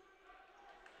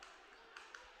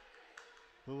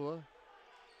 Bula.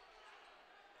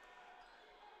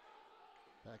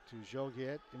 Back to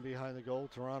Jogiet in behind the goal.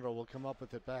 Toronto will come up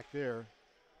with it back there.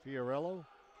 Fiorello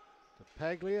to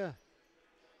Paglia.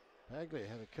 Paglia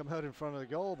had to come out in front of the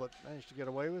goal, but managed to get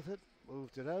away with it.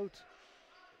 Moved it out.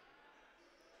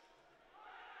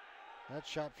 That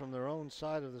shot from their own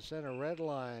side of the center red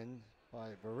line by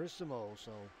Verissimo.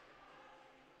 So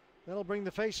that'll bring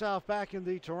the face-off back in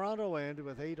the Toronto end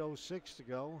with 8:06 to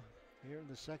go here in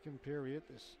the second period.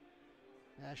 This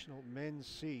National Men's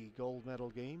C gold medal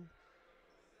game.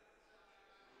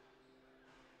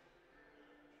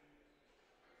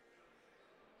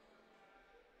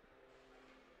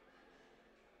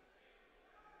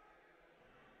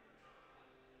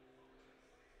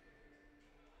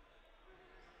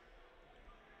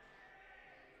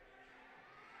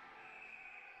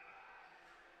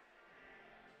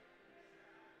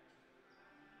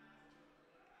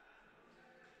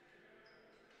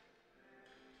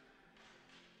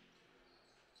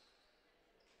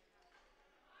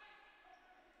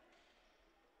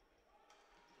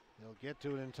 He'll get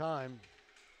to it in time.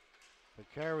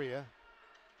 Beccaria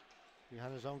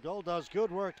behind his own goal does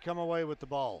good work to come away with the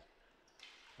ball.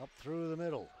 Up through the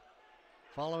middle.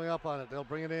 Following up on it, they'll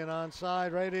bring it in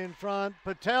onside, right in front.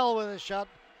 Patel with a shot.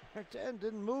 Martin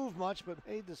didn't move much, but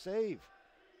made the save.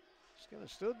 Just kind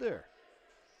of stood there.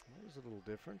 That was a little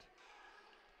different.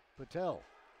 Patel.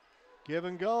 Give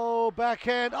and go.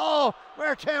 Backhand. Oh,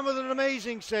 Martin with an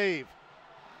amazing save.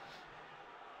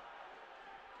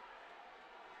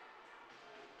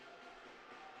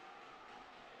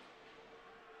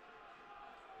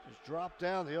 Just dropped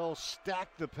down the old stack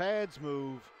the pads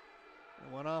move.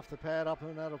 It went off the pad up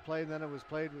and out of play, and then it was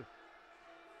played with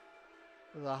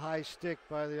a high stick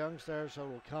by the Young Stars, so it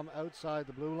will come outside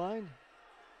the blue line.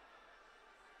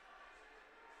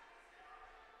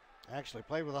 Actually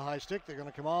played with a high stick. They're going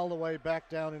to come all the way back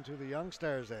down into the Young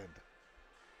Stars end.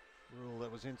 Rule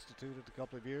that was instituted a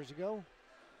couple of years ago.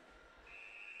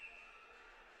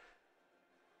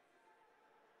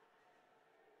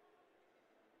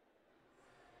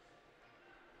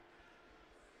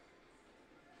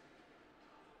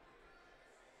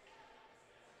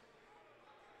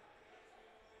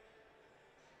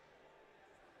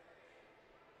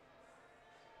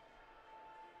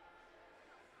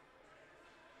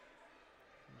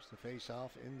 The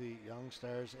face-off in the Young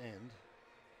Stars end.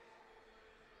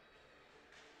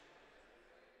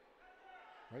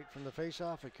 Right from the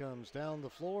face-off, it comes down the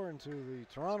floor into the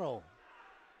Toronto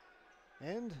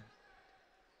end.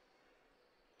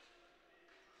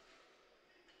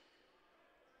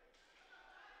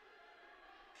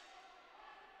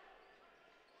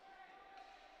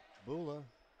 Bula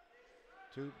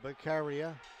to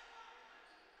Beccaria.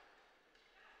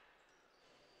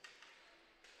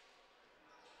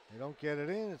 They don't get it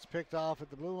in. It's picked off at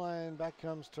the blue line. Back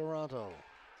comes Toronto.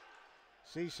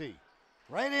 Cece.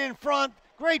 Right in front.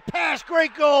 Great pass.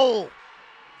 Great goal.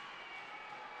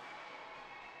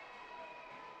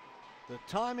 The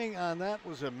timing on that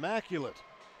was immaculate.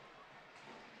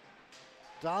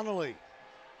 Donnelly.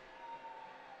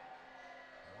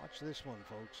 Watch this one,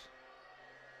 folks.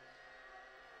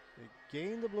 They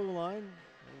gain the blue line.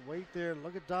 Wait there.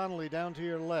 Look at Donnelly down to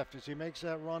your left as he makes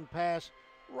that run pass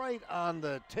right on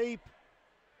the tape.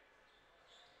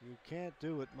 You can't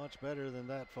do it much better than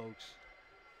that, folks.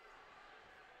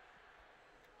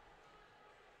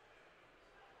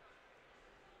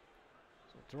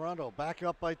 So Toronto back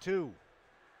up by 2.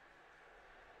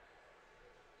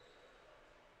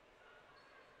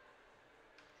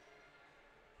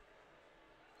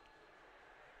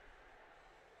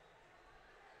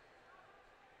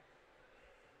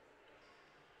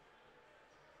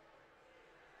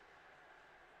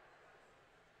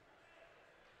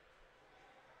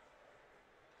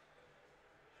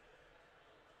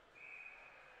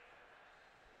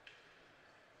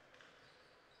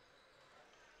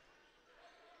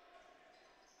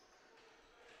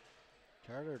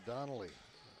 Carter Donnelly,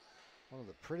 one of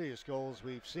the prettiest goals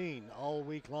we've seen all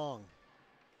week long.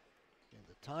 And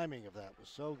the timing of that was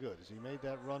so good as he made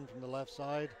that run from the left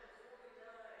side.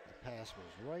 The pass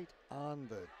was right on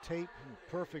the tape in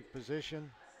perfect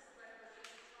position.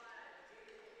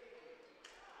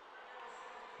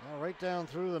 Now right down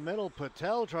through the middle,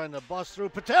 Patel trying to bust through.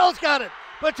 Patel's got it!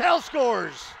 Patel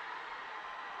scores!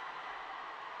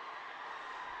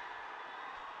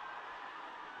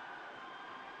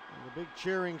 The big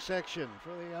cheering section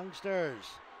for the youngsters.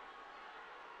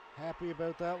 Happy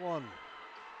about that one.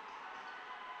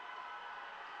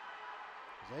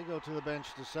 As they go to the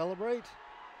bench to celebrate.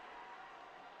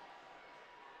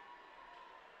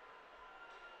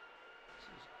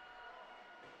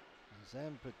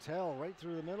 Zam Patel right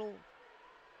through the middle.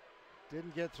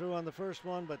 Didn't get through on the first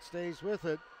one, but stays with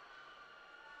it.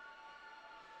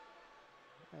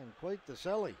 And quite the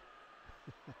celly.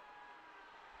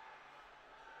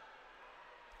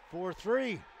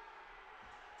 4-3. This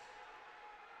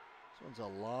one's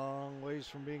a long ways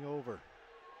from being over.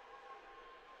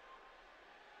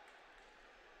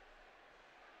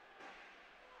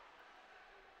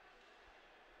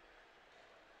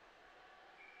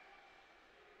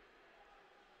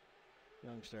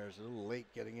 Youngsters a little late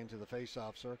getting into the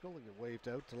face-off circle. They get waved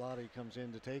out. Talati comes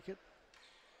in to take it.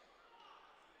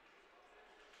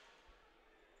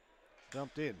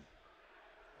 Dumped in.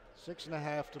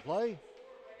 6.5 to play.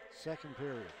 Second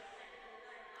period.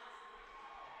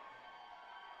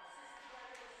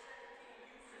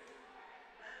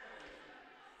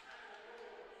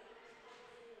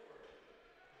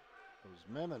 It was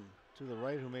Memon to the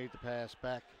right who made the pass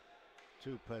back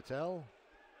to Patel.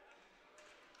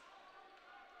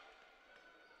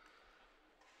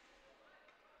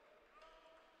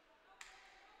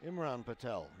 Imran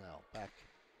Patel now back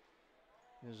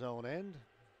in his own end.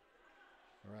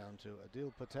 Around to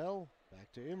Adil Patel,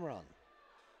 back to Imran.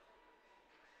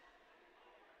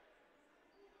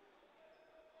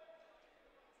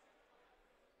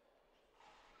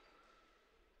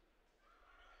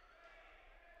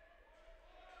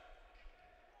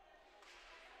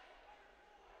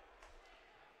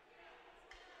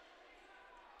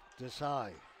 Desai.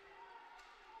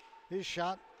 His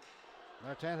shot.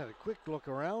 Martin had a quick look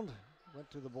around,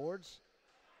 went to the boards.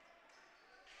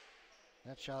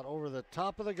 That shot over the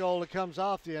top of the goal. It comes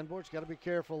off the end boards. Got to be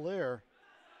careful there.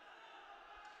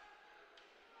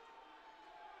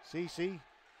 Cece.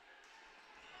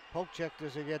 Poke checked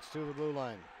as he gets to the blue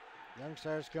line. Young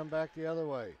Stars come back the other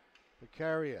way.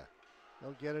 Beccaria.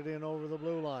 They'll get it in over the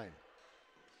blue line.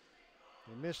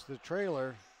 They missed the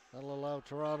trailer. That'll allow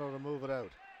Toronto to move it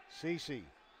out. Cece.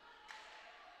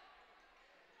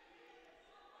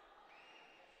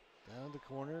 Down the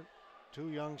corner. Two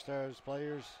Young Stars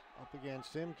players up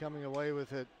against him. Coming away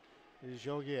with it is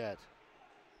Jogiat.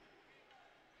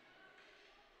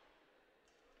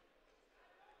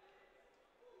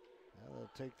 Now they'll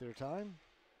take their time.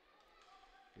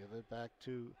 Give it back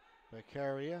to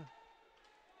Beccaria.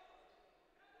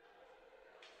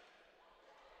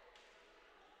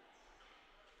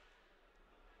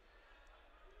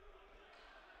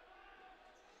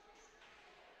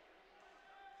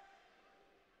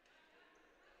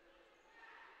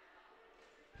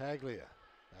 Paglia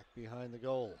back behind the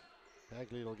goal.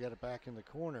 Paglia will get it back in the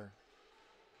corner.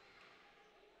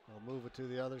 They'll move it to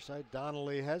the other side.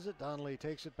 Donnelly has it. Donnelly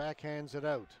takes it back, hands it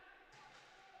out.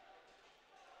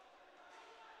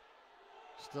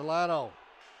 Stellato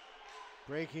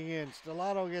breaking in.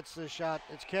 Stellato gets the shot.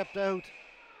 It's kept out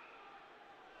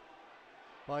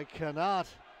by Cannot.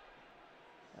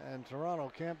 And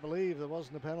Toronto can't believe there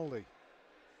wasn't a penalty.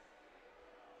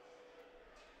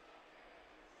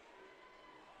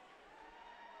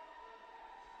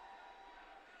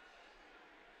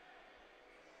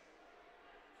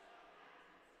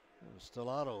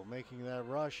 Stellato making that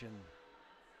rush, and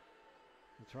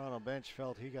the Toronto bench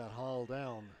felt he got hauled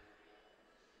down.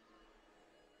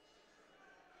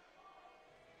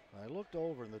 I looked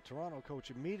over, and the Toronto coach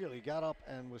immediately got up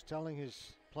and was telling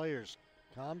his players,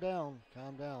 calm down,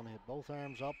 calm down. He had both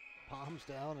arms up, palms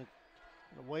down,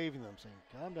 and waving them, saying,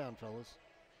 calm down, fellas.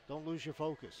 Don't lose your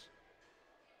focus.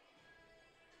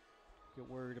 Get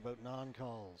worried about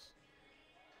non-calls.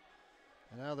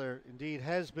 And now there indeed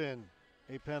has been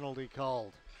a penalty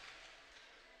called.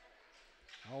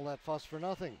 All that fuss for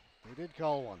nothing. They did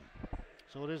call one.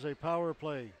 So it is a power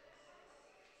play.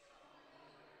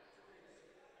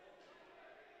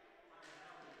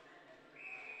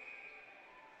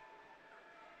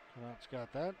 Knott's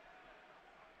got that.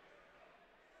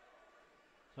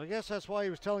 So I guess that's why he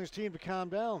was telling his team to calm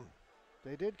down.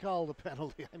 They did call the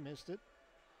penalty. I missed it.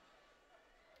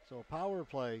 So a power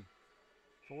play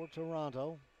for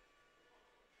Toronto.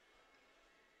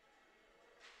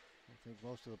 I don't think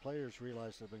most of the players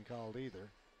realize they've been called either.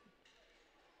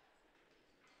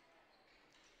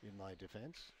 In my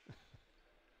defense.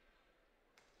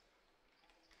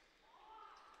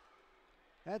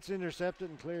 That's intercepted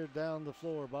and cleared down the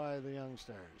floor by the Young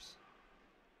Stars.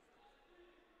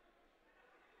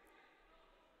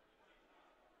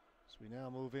 So we now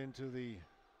move into the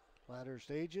latter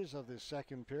stages of this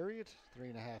second period.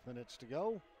 3.5 minutes to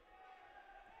go.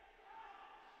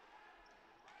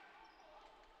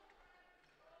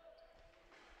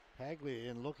 Hagley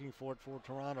in looking for it for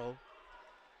Toronto.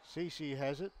 Ceci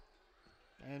has it.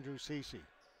 Andrew Ceci.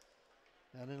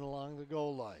 And in along the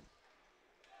goal line.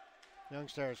 Young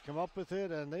Stars come up with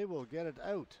it, and they will get it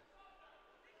out.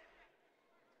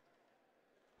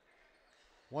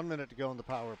 1 minute to go in the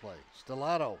power play.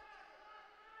 Stellato.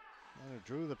 And it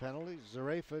drew the penalty.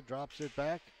 Zarefa drops it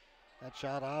back. That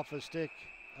shot off a stick.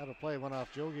 Out of play, went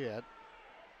off Jogiat.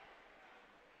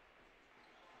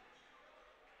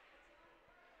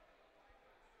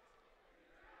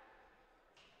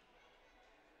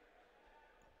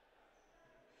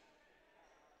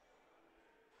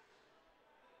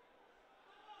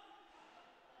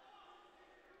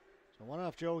 One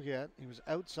off Jogiat. He was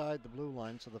outside the blue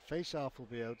line, so the face-off will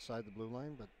be outside the blue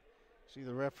line, but see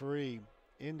the referee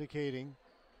indicating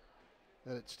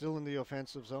that it's still in the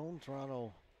offensive zone.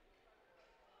 Toronto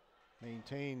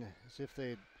maintain as if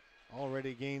they'd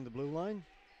already gained the blue line.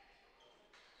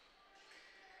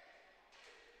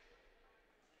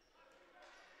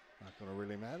 Not going to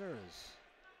really matter as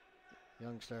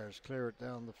Young Stars clear it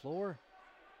down the floor.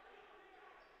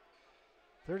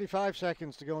 35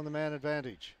 seconds to go in the man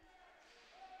advantage.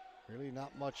 Really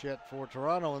not much yet for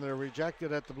Toronto, and they're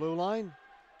rejected at the blue line.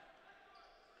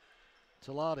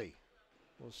 Talati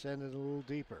will send it a little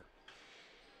deeper.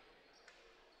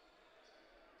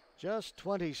 Just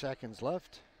 20 seconds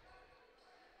left.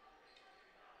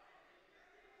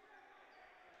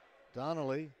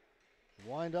 Donnelly,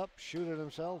 wind up, shoot it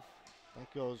himself.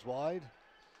 That goes wide.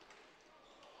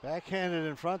 Backhanded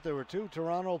in front. There were two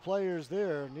Toronto players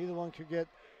there. Neither one could get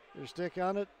their stick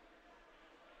on it.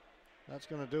 That's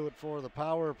going to do it for the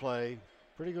power play.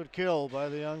 Pretty good kill by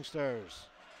the Young Stars.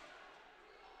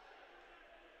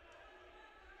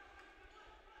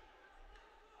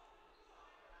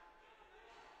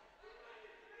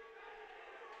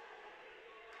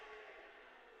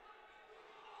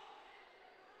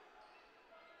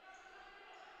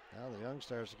 Now the Young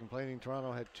Stars are complaining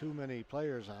Toronto had too many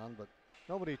players on, but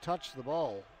nobody touched the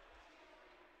ball.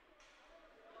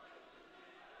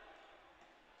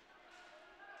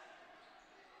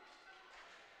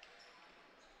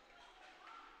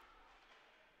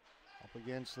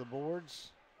 Against the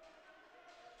boards.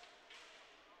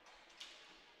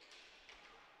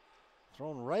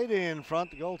 Thrown right in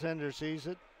front. The goaltender sees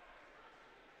it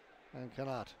and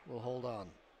will hold on.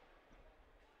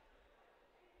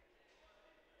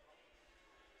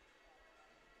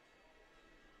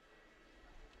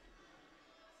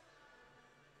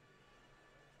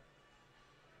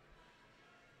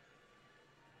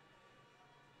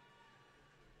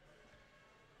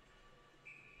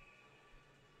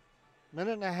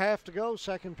 Minute and a half to go,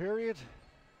 second period.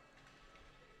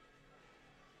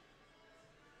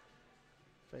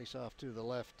 Face off to the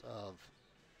left of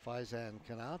Faizan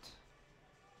Kanat.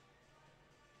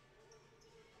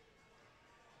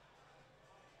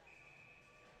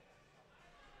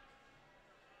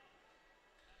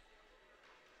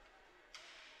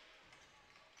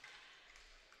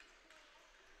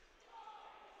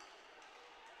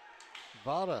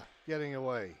 Vada getting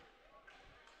away.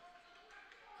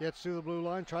 Gets to the blue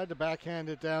line, tried to backhand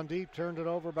it down deep, turned it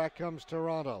over, back comes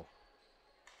Toronto.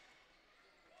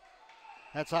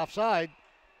 That's offside.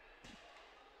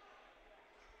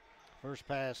 First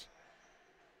pass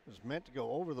was meant to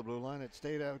go over the blue line, it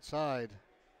stayed outside.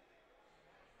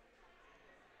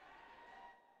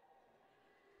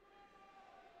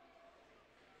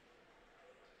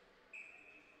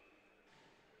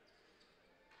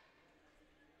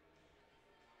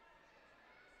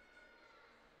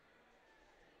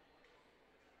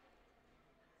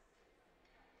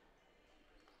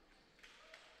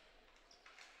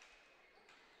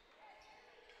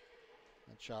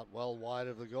 That shot well wide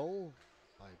of the goal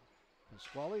by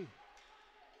Pasquale.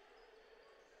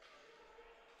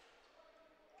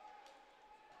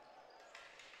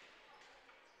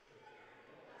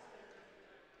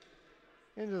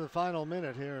 Into the final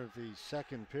minute here of the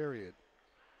second period.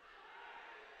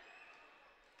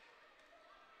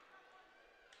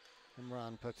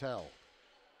 Imran Patel.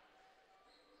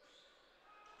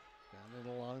 Down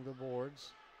and along the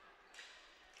boards.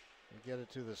 They get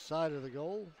it to the side of the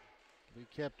goal. Be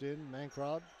kept in.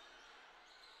 Mankrod.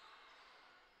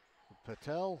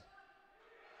 Patel.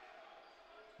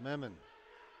 Memon.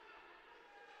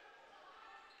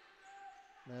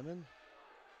 Memon.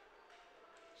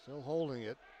 Still holding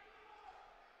it.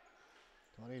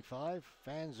 25.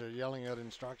 Fans are yelling out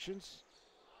instructions.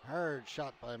 Hard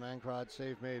shot by Mankrod.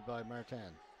 Save made by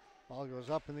Martin. Ball goes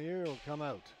up in the air. It'll come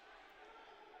out.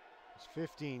 There's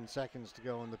 15 seconds to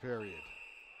go in the period.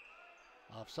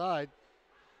 Offside.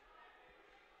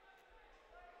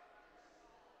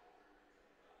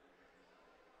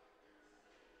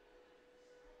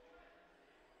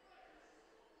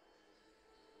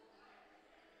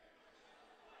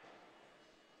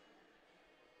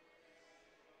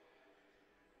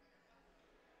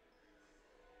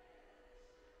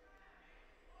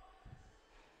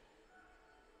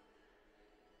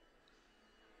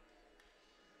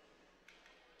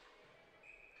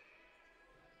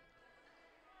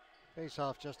 Face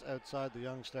off just outside the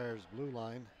Young Stars blue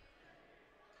line.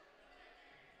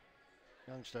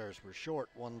 Young Stars were short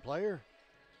one player.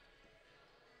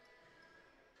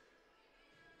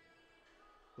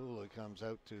 Bula comes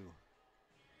out to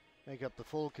make up the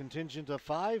full contingent of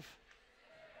 5.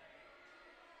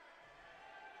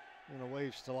 And a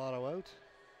wave Stellato out.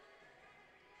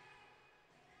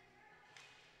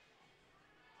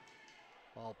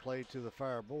 Ball played to the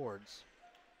far boards.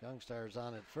 Young Stars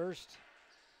on it first.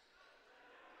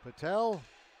 Patel,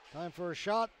 time for a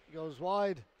shot, goes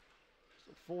wide,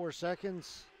 4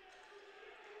 seconds.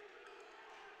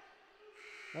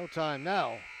 No time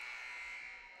now.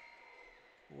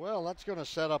 Well, that's going to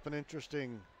set up an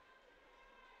interesting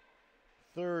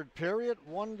third period.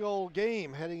 1-goal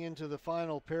game heading into the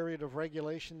final period of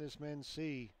regulation. This men's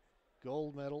C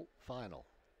gold medal final.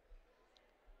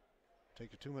 Take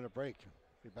a 2-minute break.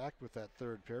 Be back with that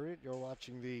third period. You're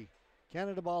watching the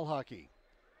Canada Ball Hockey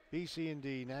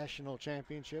BC&D National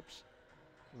Championships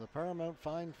from the Paramount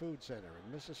Fine Food Center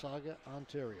in Mississauga,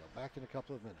 Ontario. Back in a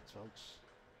couple of minutes, folks.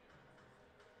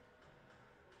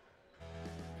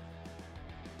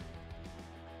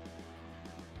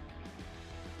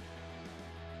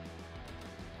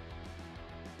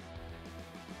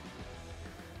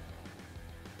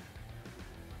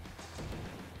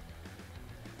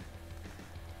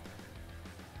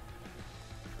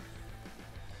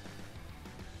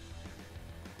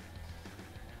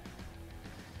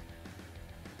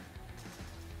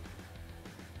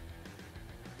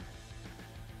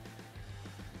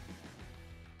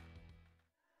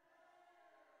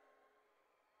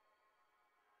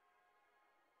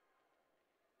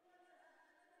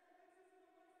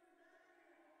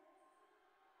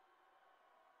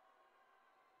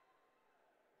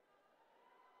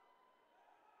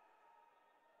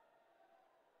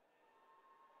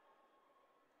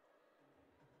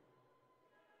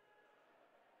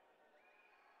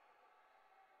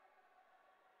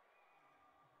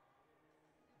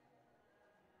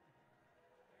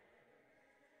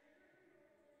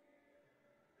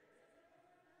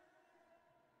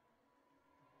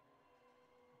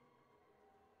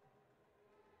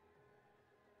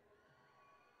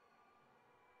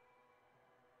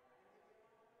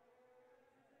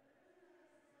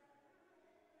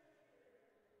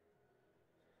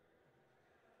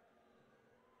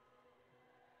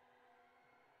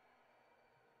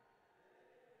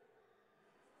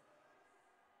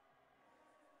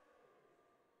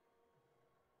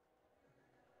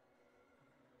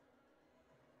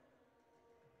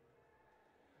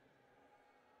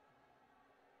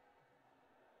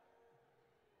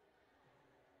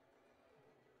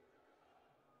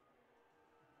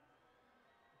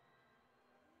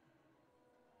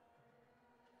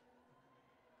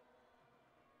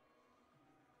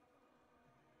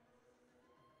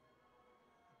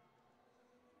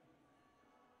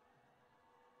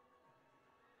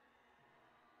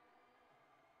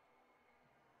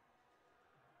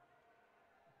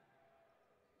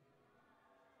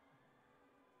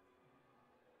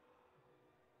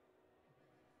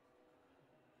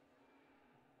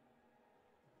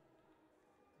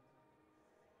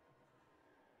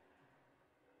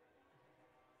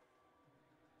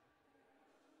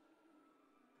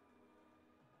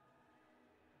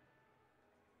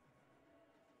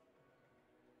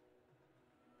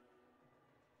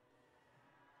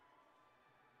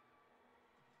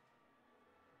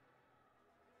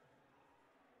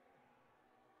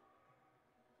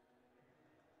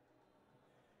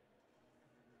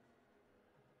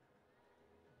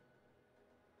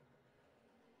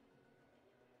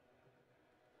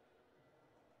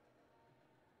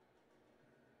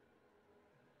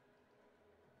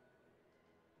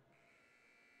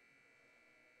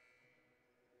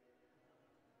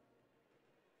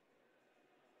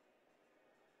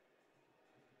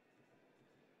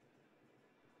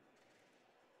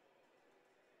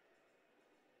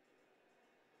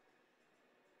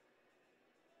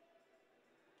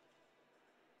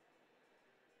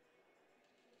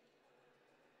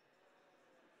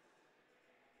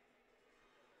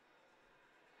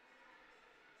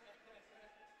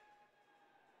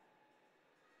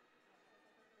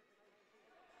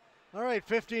 All right,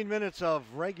 15 minutes of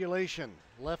regulation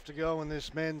left to go in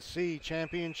this men's C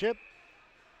championship.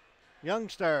 Young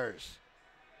Stars,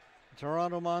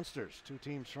 Toronto Monsters, two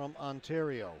teams from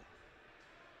Ontario.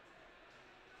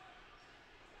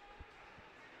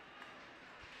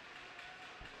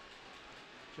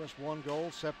 Just one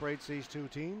goal separates these two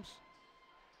teams.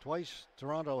 Twice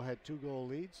Toronto had 2-goal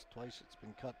leads. Twice it's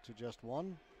been cut to just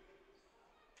one.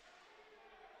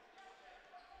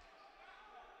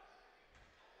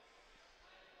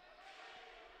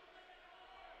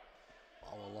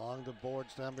 Ball along the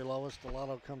boards down below us.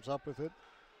 Stellato comes up with it.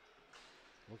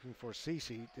 Looking for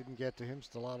Ceci. Didn't get to him.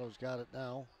 Stellato's got it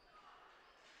now.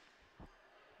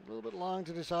 A little bit long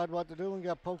to decide what to do and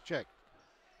got poke checked.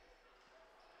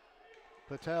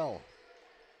 Patel.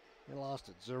 He lost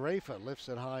it. Zarefa lifts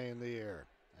it high in the air.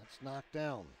 That's knocked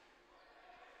down.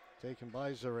 Taken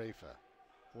by Zarefa.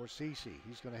 For Ceci.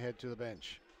 He's going to head to the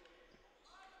bench.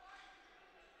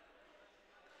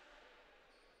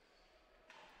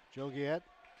 Jogiet.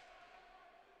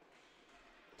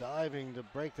 Diving to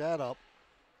break that up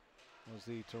was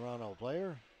the Toronto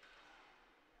player.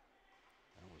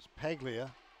 That was Paglia.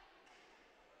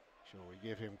 Shall we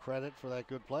give him credit for that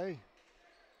good play?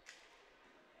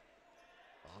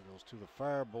 Ball goes to the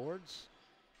far boards.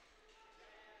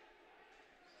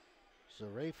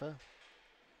 Zarefa.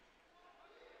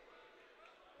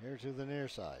 Here to the near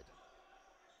side.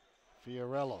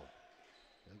 Fiorello.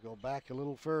 They'll go back a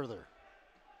little further.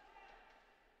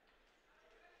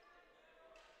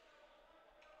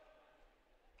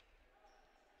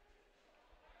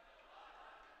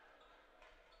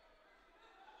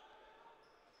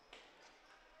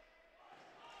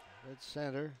 At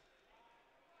center.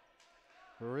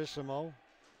 Barissimo.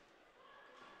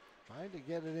 Trying to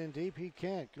get it in deep. He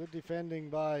can't. Good defending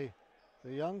by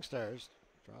the Young Stars.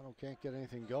 Toronto can't get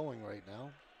anything going right now.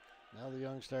 Now the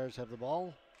Young Stars have the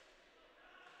ball.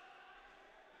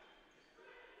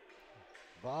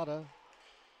 Vada.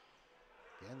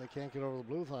 Again, they can't get over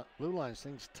the blue lines.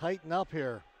 Things tighten up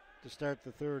here to start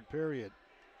the third period.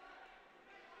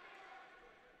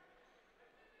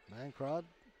 Mancrod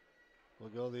will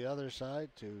go the other side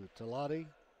to Talati.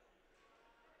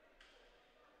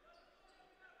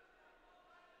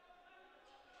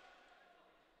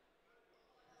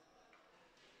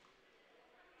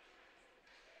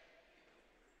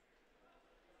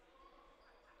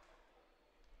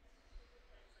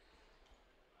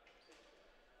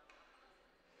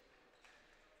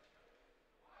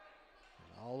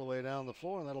 All the way down the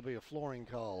floor, and that'll be a flooring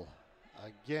call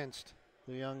against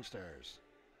the Young Stars.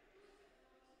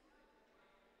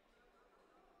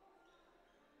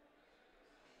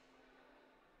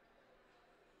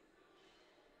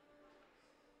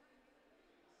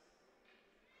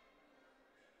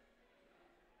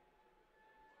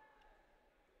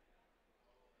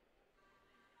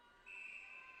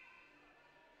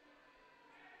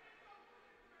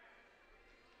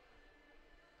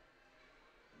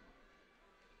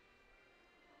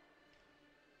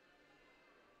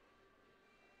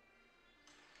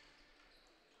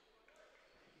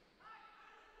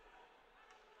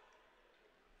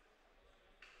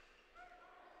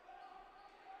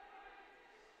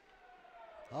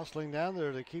 Hustling down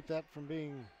there to keep that from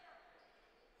being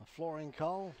a flooring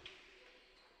call.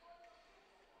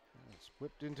 It's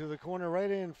whipped into the corner right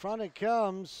in front. It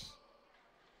comes.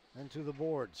 And to the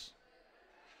boards.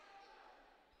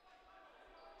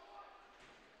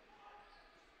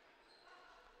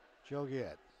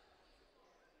 Jogiet.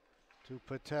 To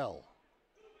Patel.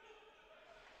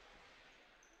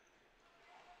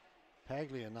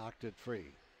 Paglia knocked it free.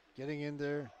 Getting in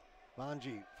there,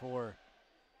 Banji for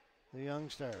the Young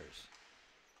Stars.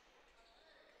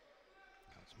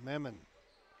 That's Memon.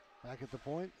 Back at the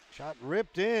point. Shot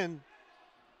ripped in.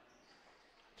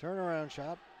 Turnaround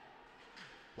shot.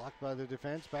 Blocked by the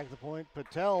defense. Back at the point.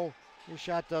 Patel. His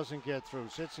shot doesn't get through.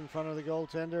 Sits in front of the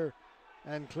goaltender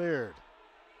and cleared.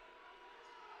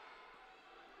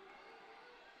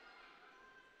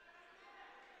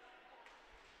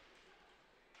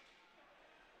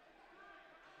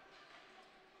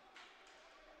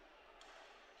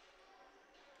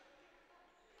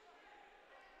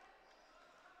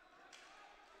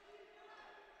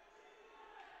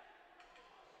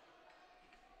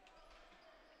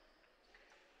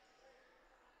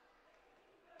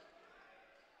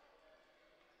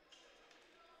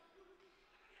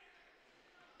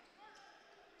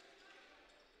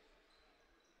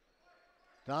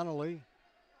 Donnelly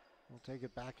will take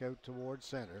it back out towards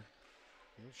center.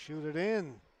 He'll shoot it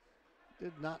in.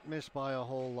 Did not miss by a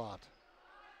whole lot.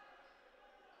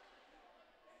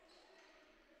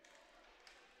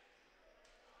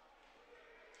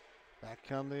 Back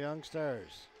come the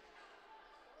youngsters.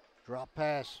 Drop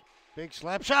pass. Big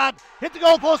slap shot. Hit the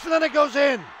goalpost and then it goes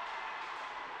in.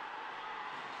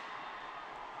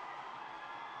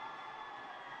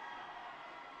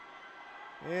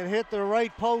 It hit the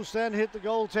right post and hit the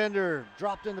goaltender.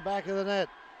 Dropped in the back of the net.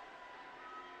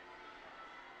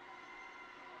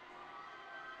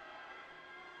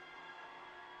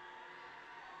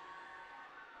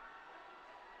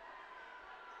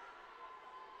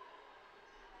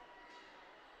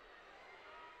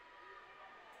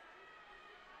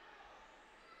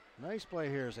 Nice play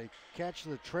here as they catch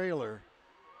the trailer.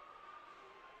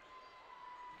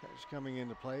 Catch coming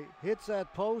into play. Hits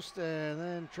that post and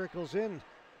then trickles in.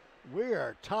 We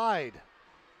are tied.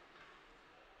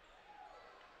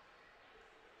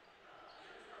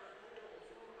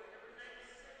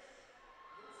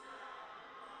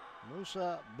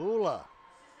 Musa Bula.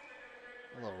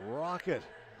 A little rocket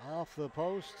off the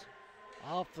post,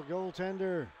 off the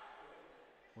goaltender.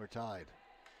 We're tied.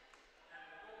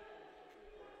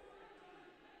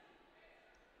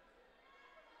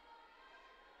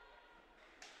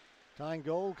 Tying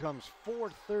goal comes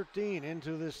 4:13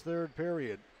 into this third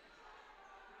period.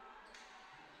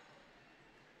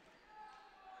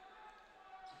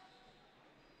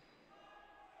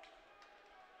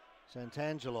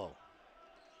 Santangelo.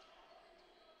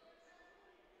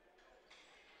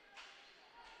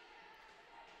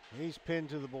 He's pinned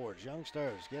to the boards.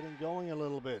 Youngsters getting going a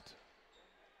little bit.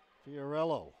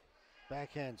 Fiorello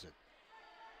backhands it.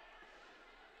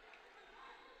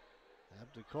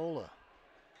 Abdicola.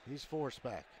 He's forced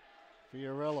back.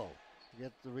 Fiorello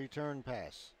get the return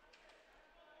pass.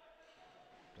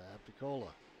 To Abdicola.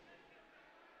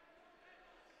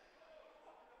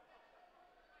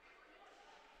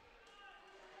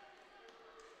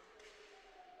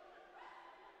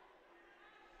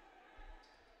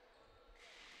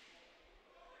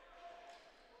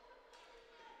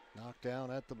 Knocked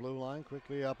down at the blue line.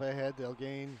 Quickly up ahead. They'll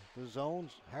gain the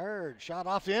zones. Hard shot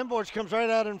off the inboards. Comes right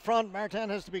out in front.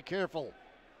 Martin has to be careful.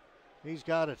 He's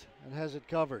got it and has it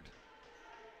covered.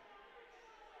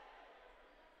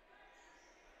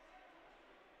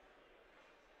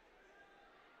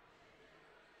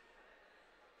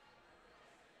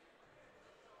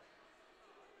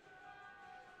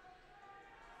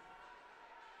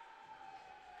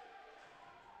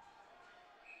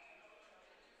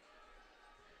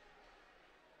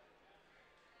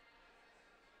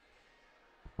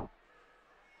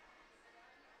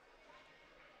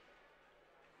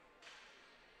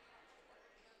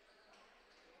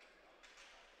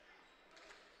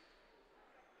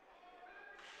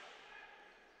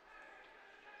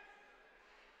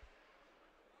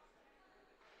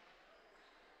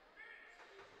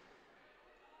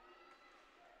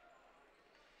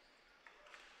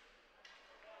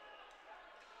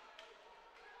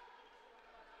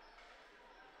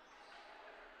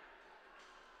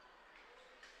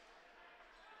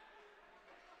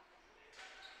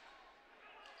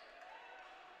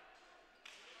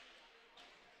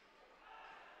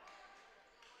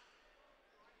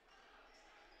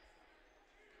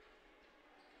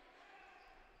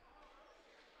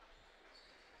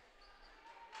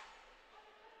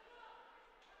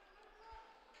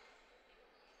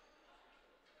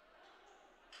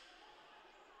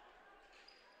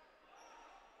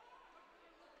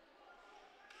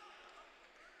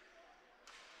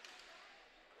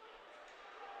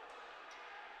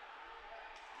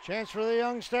 Chance for the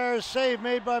Young Stars. Save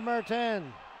made by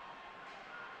Martin.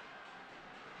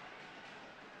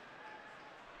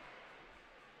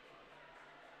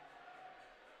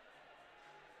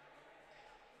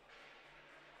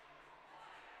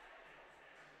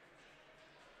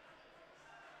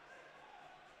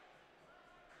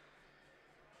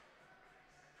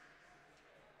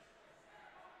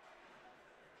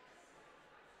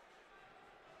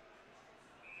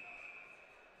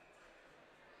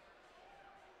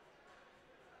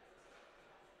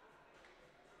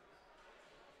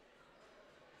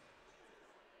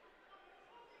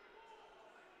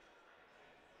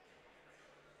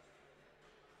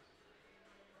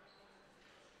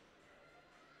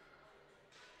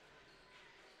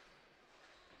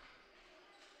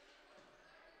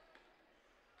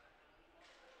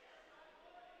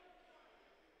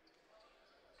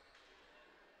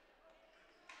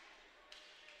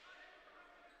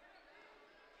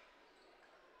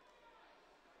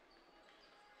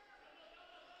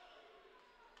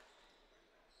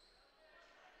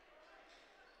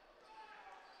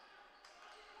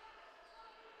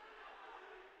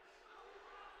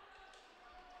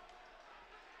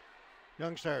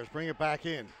 Young Stars bring it back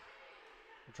in.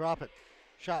 Drop it.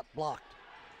 Shot blocked.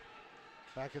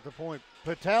 Back at the point.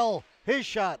 Patel, his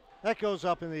shot. That goes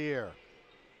up in the air.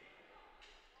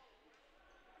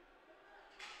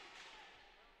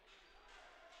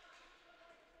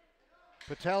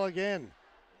 Patel again.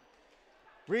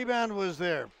 Rebound was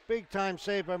there. Big time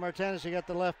save by Martinez. He got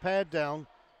the left pad down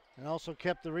and also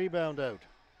kept the rebound out.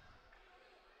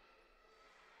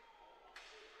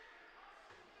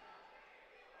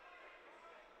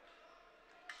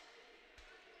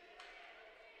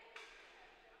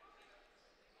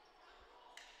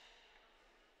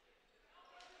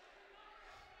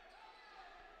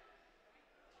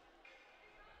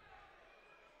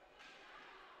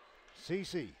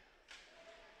 Cece.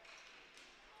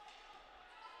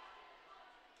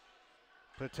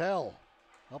 Patel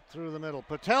up through the middle.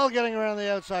 Patel getting around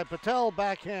the outside. Patel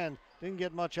backhand. Didn't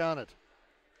get much on it.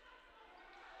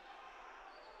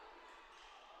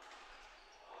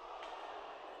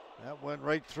 That went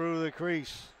right through the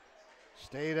crease.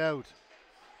 Stayed out.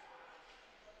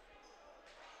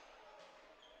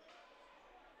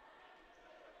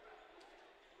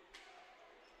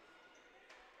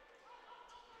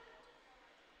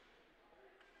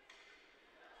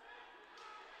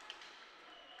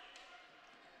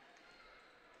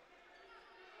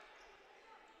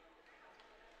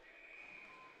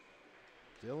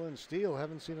 Dylan Steele,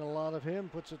 haven't seen a lot of him.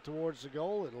 Puts it towards the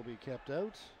goal. It'll be kept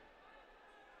out.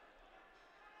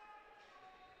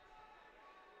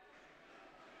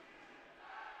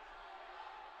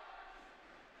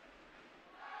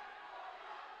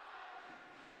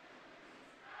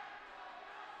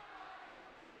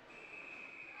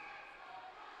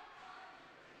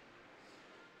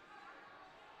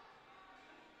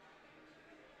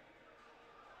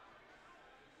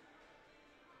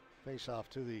 Face off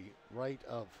to the right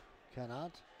of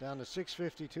Cannot. Down to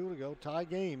 6:52 to go. Tie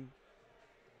game.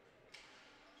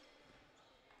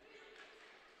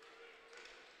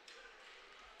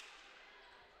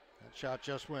 That shot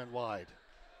just went wide.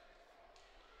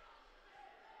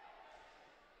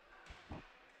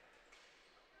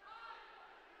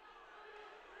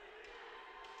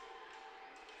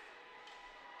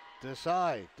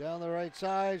 Desai down the right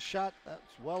side, shot that's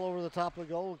well over the top of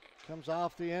the goal, comes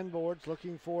off the end boards.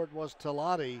 Looking for it was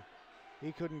Talati.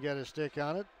 He couldn't get a stick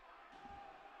on it.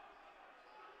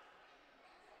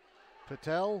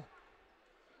 Patel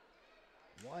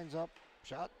winds up,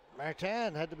 shot.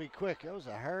 Martin had to be quick. That was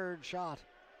a hard shot.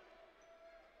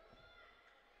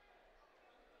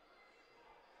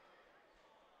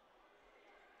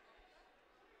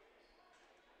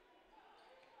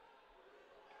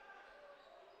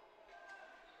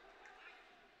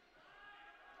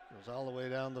 Goes all the way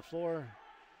down the floor.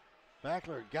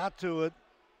 Backler got to it.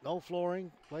 No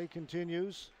flooring. Play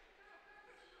continues.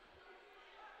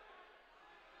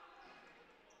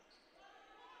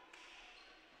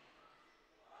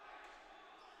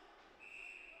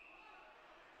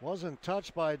 Wasn't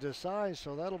touched by Desai,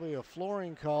 so that'll be a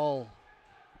flooring call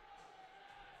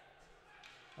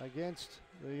against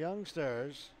the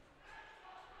Youngsters.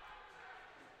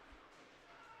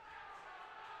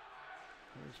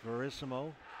 There's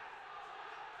Verissimo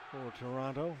for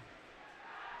Toronto.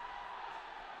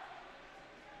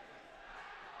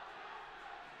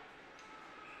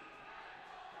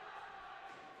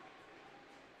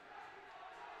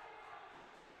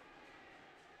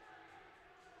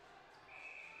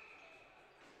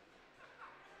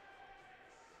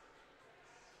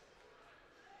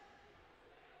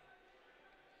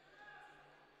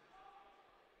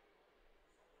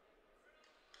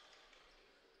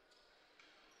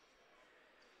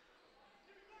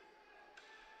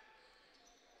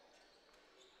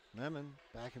 Memon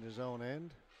back in his own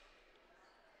end.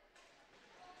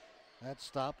 That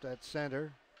stopped at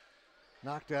center.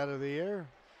 Knocked out of the air.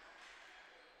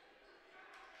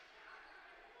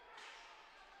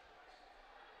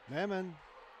 Memon.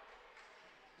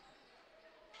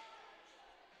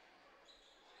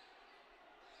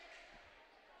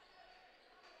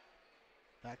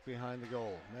 Back behind the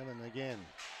goal. Memon again.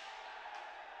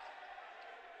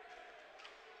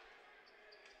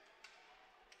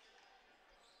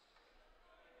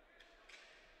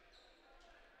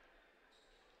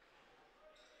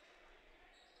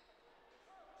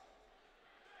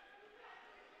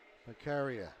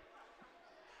 Macaria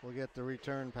will get the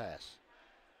return pass.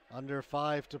 Under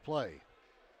 5 to play.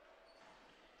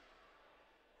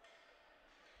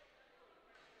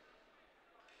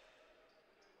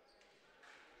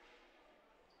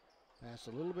 Pass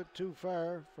a little bit too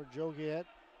far for Joliet.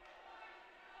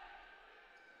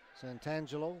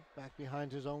 Santangelo back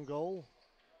behind his own goal.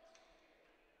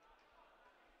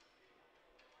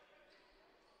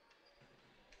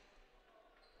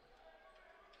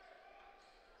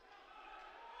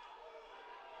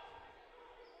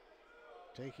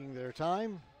 taking their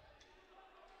time.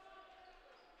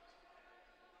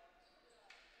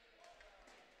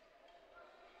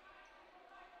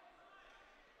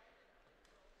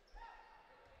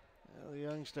 Well, the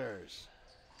youngsters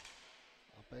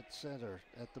up at center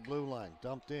at the blue line,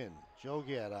 dumped in.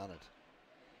 Jogiat on it.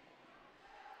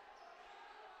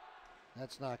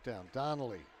 That's knocked down.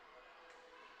 Donnelly.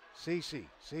 Cece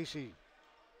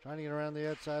trying to get around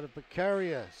the outside of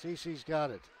Beccaria. Cece's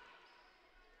got it.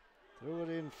 Threw it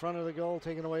in front of the goal,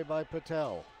 taken away by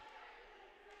Patel.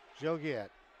 Jogiat,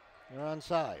 they're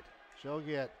onside.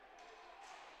 Jogiat,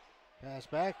 pass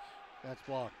back, that's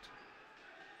blocked.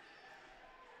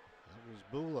 That was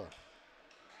Bula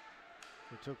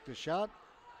who took the shot.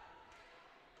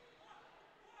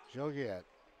 Jogiat,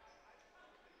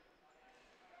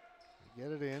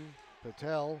 get it in.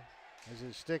 Patel has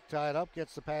his stick tied up,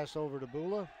 gets the pass over to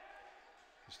Bula.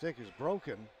 The stick is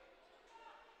broken.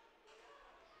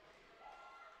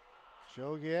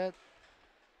 Jogiat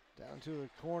down to the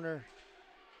corner.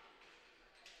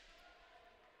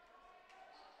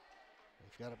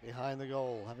 They've got it behind the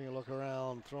goal, having a look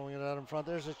around, throwing it out in front.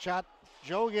 There's a shot.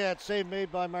 Jogiat, save made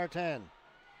by Martin.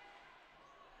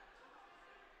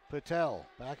 Patel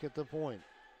back at the point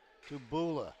to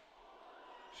Bula.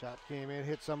 Shot came in,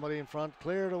 hit somebody in front,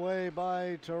 cleared away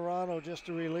by Toronto just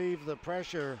to relieve the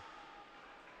pressure.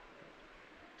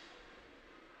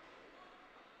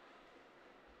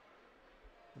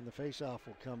 And the face-off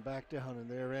will come back down in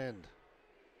their end.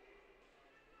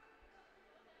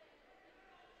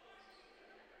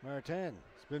 Martin,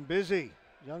 it's been busy.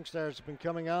 Youngsters have been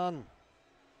coming on.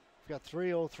 We've got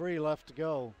 3:03 left to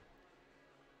go.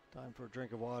 Time for a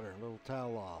drink of water, a little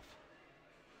towel off.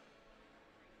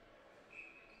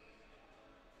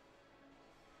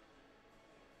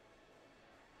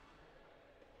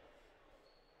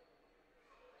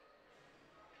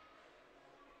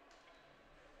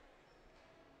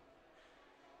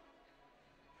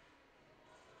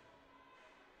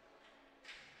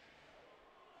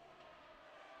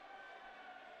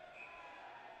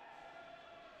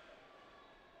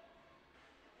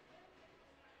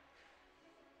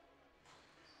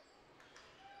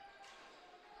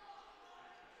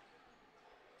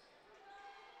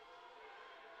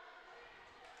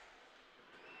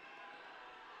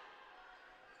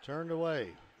 Turned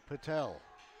away, Patel.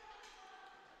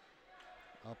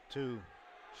 Up to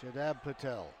Shadab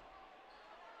Patel.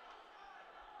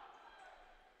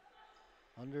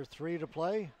 Under 3 to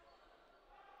play.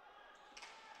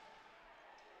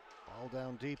 Ball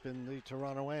down deep in the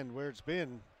Toronto end where it's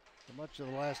been for much of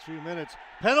the last few minutes.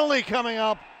 Penalty coming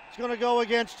up. It's going to go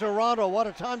against Toronto. What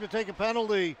a time to take a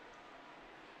penalty.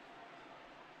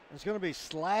 It's going to be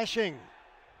slashing.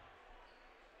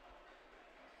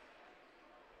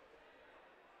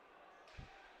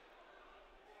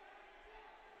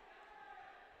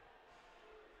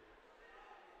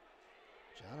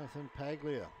 Jonathan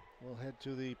Paglia will head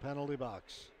to the penalty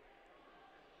box.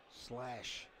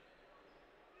 Slash.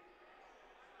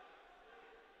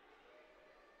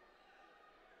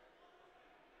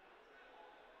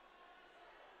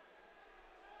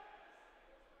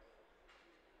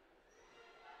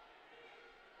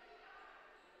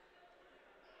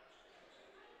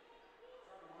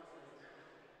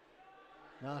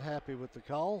 Not happy with the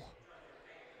call.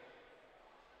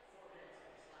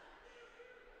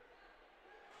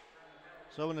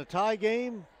 So in a tie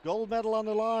game, gold medal on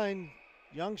the line,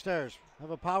 Youngsters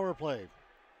have a power play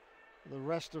for the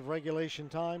rest of regulation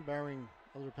time, barring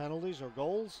other penalties or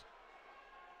goals.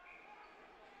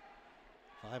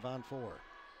 5-on-4.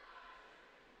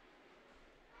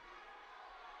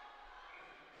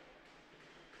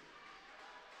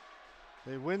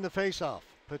 They win the faceoff.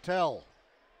 Patel,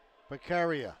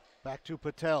 Beccaria, back to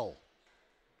Patel.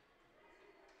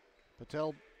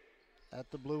 Patel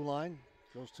at the blue line,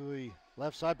 goes to the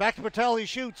left side, back to Patel, he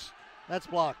shoots. That's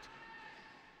blocked.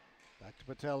 Back to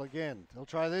Patel again. They'll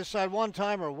try this side,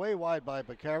 one-timer, way wide by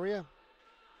Beccaria.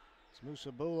 It's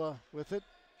Musa Bula with it.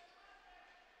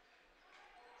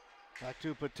 Back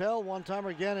to Patel, one-timer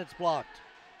again, it's blocked.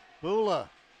 Bula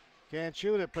can't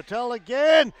shoot it. Patel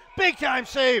again, big-time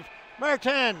save.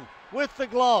 Martin with the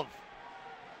glove.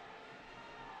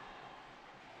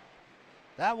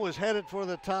 That was headed for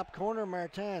the top corner.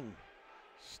 Martin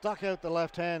stuck out the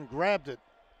left hand, grabbed it.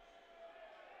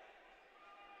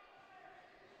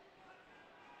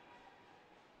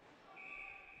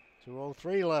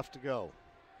 .203 left to go.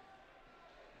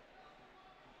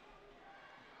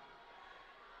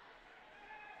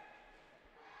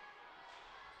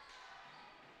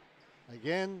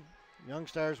 Again,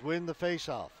 Youngsters win the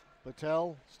faceoff.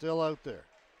 Patel still out there.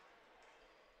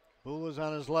 Bula's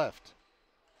on his left.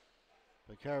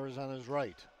 Becerra's on his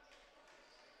right.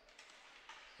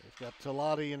 They've got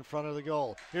Talati in front of the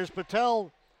goal. Here's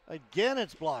Patel. Again,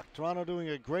 it's blocked. Toronto doing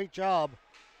a great job.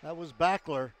 That was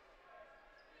Backler.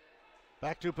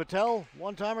 Back to Patel.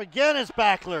 One time again, it's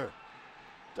Backler.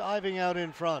 Diving out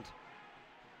in front.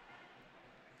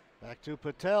 Back to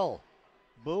Patel.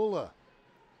 Bula.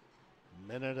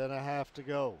 Minute and a half to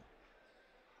go.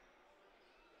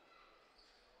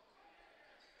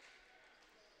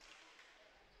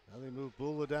 Now they move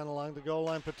Bula down along the goal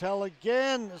line. Patel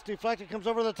again. It's deflected, comes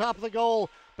over the top of the goal.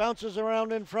 Bounces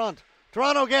around in front.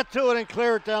 Toronto get to it and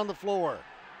clear it down the floor.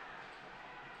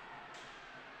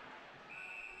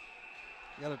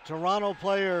 Got a Toronto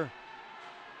player,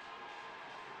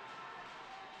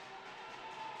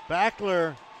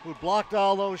 Backler, who blocked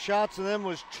all those shots and then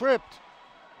was tripped.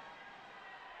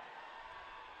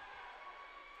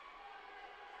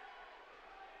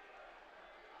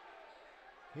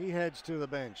 He heads to the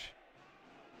bench.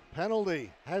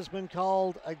 Penalty has been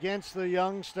called against the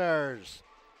Young Stars.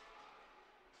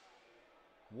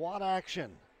 What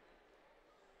action?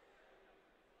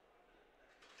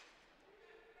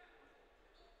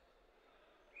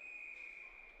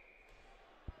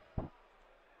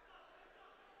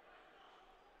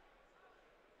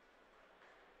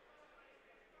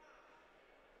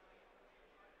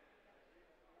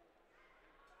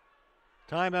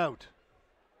 Timeout.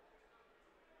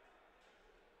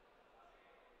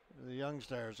 The Young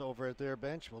Stars over at their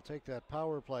bench will take that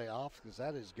power play off because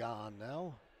that is gone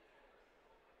now.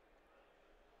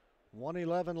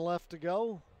 1:11 left to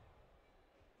go.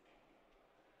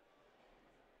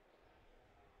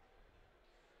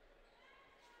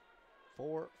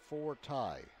 Four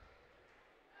tie.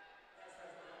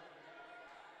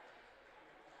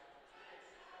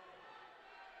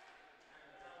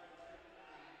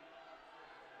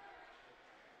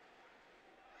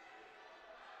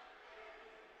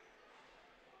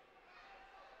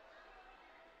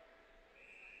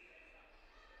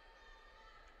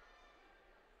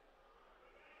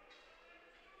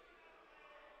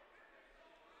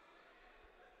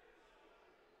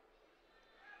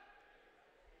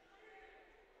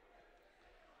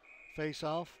 Face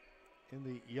off in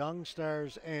the Young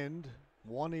Stars end.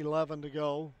 1:11 to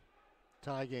go.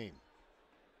 Tie game.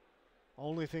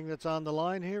 Only thing that's on the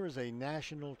line here is a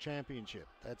national championship.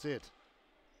 That's it.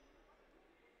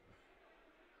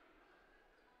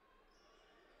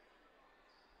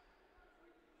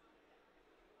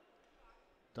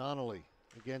 Donnelly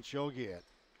against Yogiet.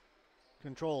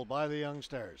 Controlled by the Young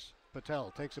Stars.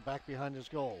 Patel takes it back behind his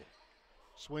goal.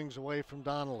 Swings away from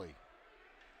Donnelly.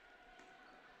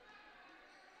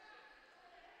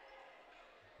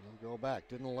 He'll go back.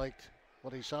 Didn't like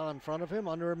what he saw in front of him.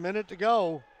 Under a minute to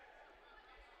go.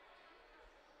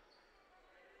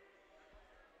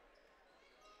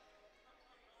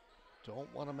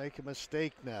 Don't want to make a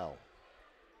mistake now.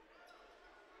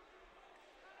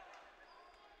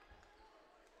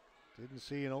 Didn't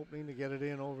see an opening to get it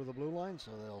in over the blue line,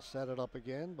 so they'll set it up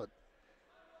again, but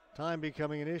time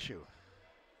becoming an issue.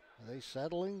 Are they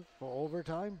settling for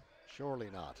overtime? Surely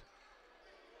not.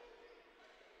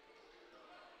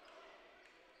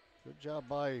 Good job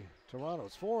by Toronto.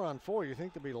 It's 4-on-4. You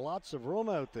think there'd be lots of room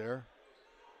out there.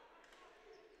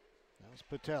 That's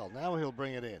Patel. Now he'll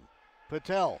bring it in.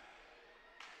 Patel.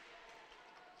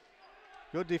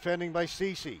 Good defending by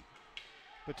Ceci.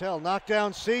 Patel knocked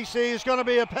down Ceci. It's going to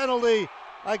be a penalty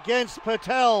against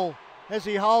Patel as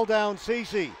he hauled down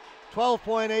Ceci.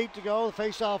 12.8 to go. The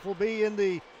face-off will be in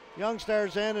the Young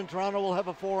Stars end, and Toronto will have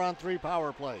a 4-on-3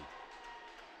 power play.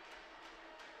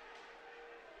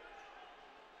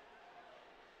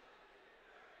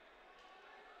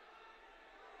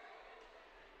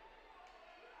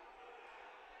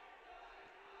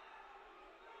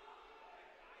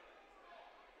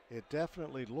 It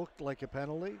definitely looked like a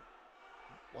penalty.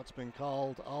 What's been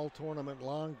called all tournament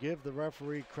long. Give the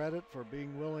referee credit for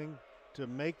being willing to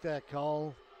make that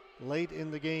call late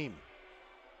in the game.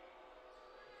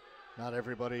 Not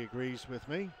everybody agrees with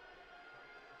me.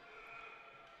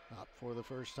 Not for the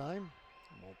first time.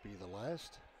 It won't be the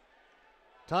last.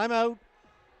 Timeout.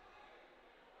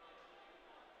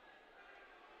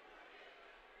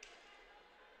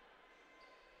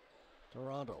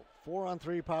 Toronto,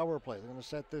 4-on-3 power play. They're going to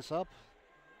set this up.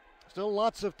 Still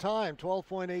lots of time,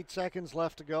 12.8 seconds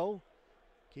left to go.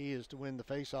 Key is to win the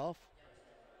face-off.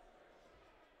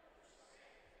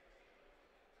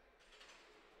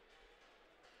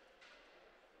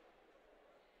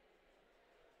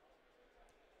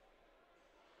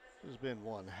 This has been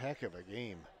one heck of a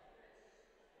game.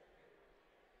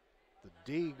 The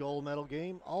D gold medal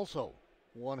game, also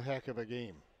one heck of a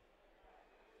game.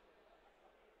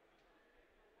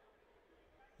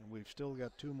 we've still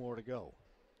got 2 more to go.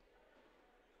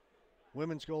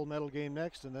 Women's gold medal game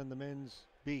next, and then the men's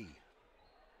B.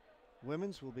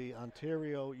 Women's will be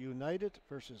Ontario United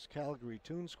versus Calgary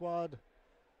Toon Squad.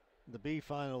 The B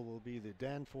final will be the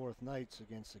Danforth Knights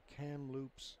against the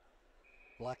Kamloops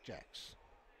Blackjacks.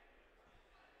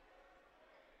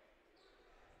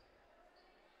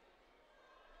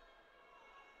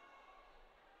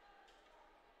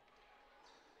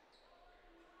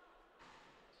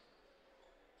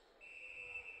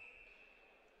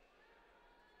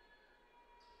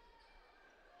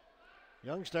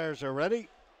 Young Stars are ready.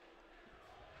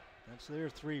 That's their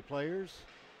 3 players.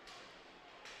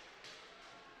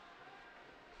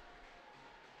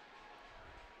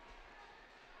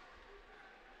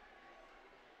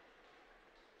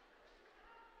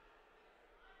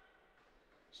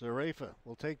 Zarefa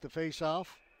will take the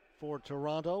face-off for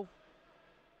Toronto.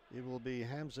 It will be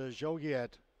Hamza Jogiat.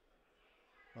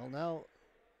 Well, now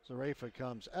Zarefa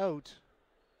comes out.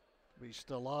 It'll be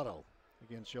Stellato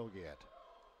against Jogiat.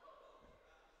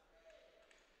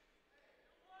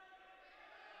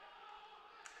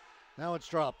 Now it's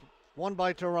dropped. Won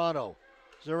by Toronto.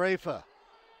 Zarefa.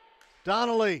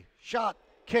 Donnelly. Shot.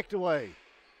 Kicked away.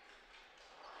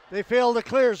 They fail to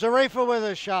clear. Zarefa with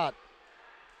a shot.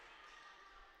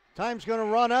 Time's going to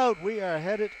run out. We are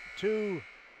headed to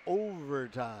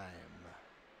overtime.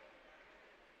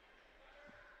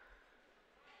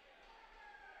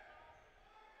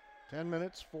 Ten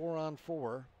minutes,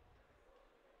 4-on-4.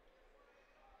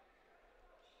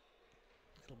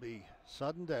 It'll be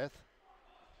sudden death.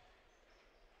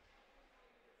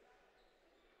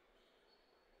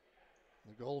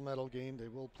 The gold medal game, they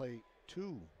will play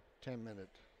 2 10-minute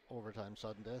overtime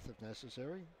sudden death if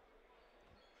necessary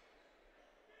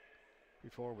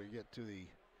before we get to the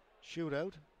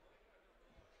shootout.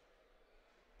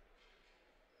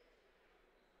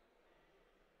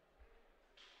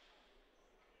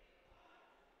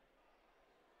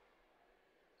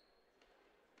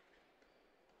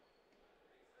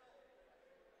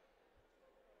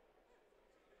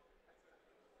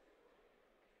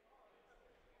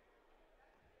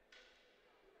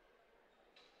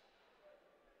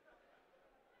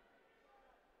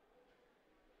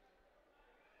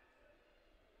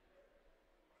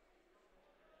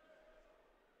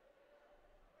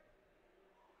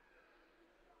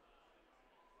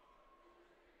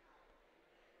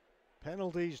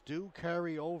 Penalties do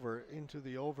carry over into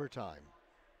the overtime.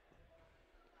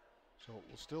 So it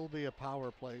will still be a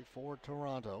power play for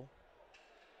Toronto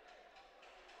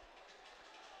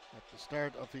at the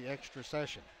start of the extra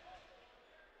session.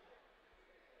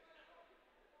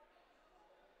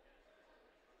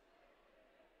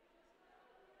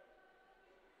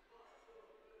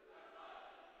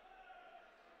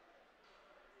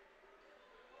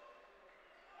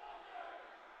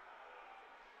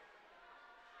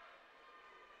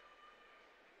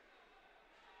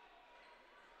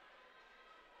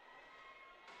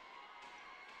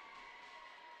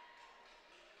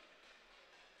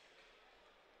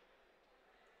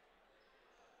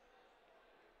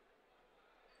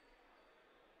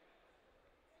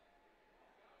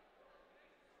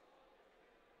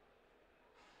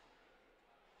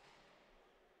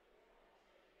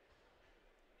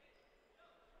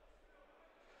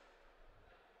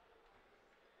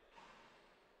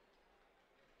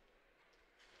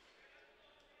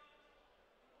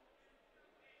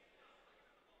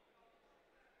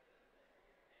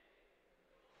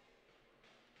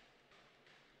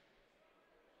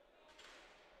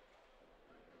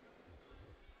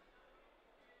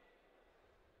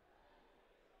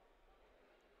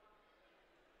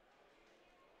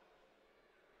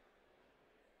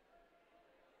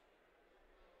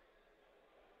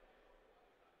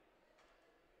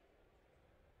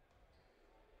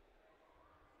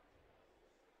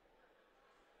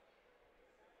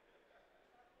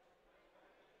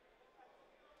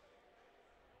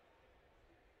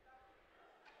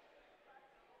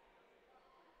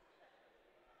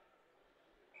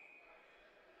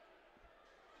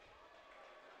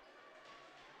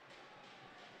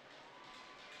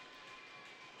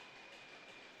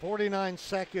 .49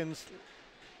 seconds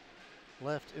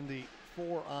left in the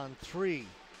 4-on-3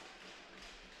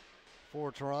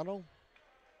 for Toronto.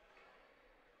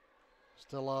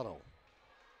 Stellato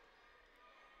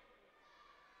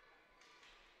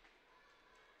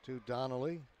to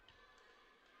Donnelly.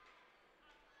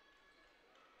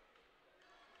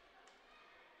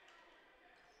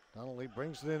 Donnelly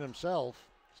brings it in himself.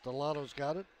 Stellato's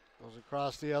got it. Goes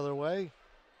across the other way.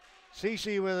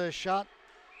 Cece with a shot.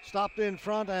 Stopped in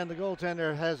front, and the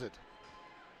goaltender has it.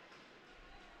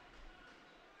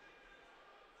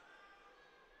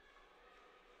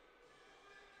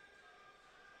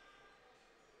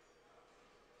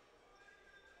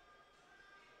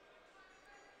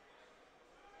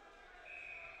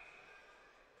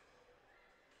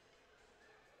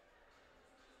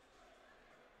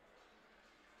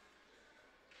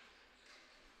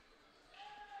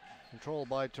 controlled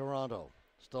by Toronto.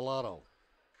 Stellato.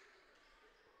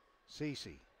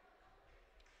 Cece.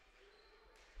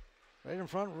 Right in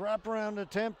front, wraparound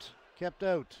attempt, kept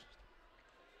out.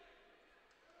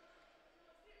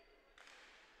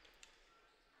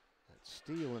 That's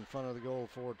steal in front of the goal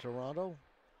for Toronto.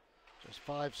 Just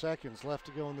 5 seconds left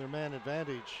to go in their man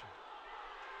advantage.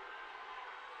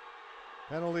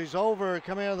 Penalty's over.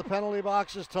 Coming out of the penalty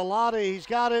box is Talati. He's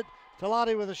got it.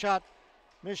 Talati with a shot.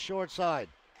 Missed short side.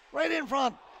 Right in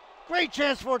front. Great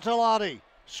chance for Talati.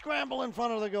 Scramble in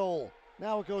front of the goal.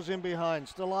 Now it goes in behind.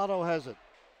 Stellato has it.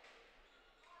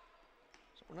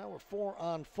 So now we're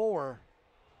 4-on-4.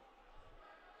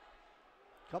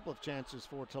 Couple of chances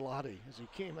for Talati as he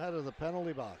came out of the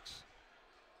penalty box.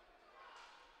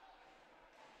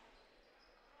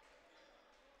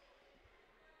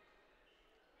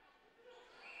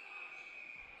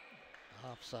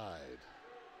 Offside.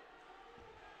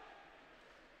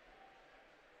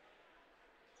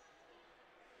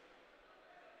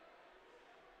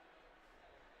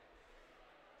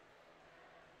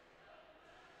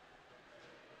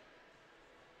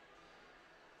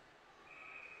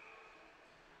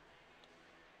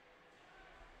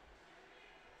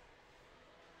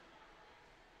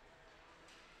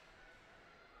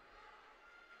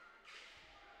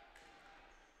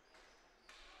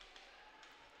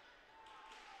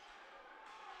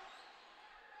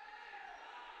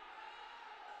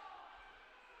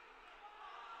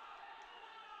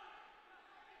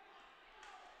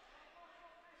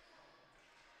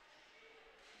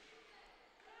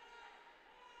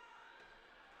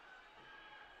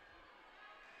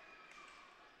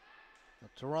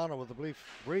 Toronto with a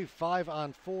brief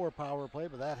 5-on-4 power play,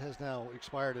 but that has now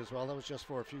expired as well. That was just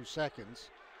for a few seconds.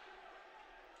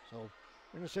 So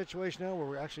we're in a situation now where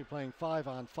we're actually playing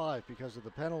 5-on-5 because of the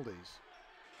penalties.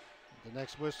 The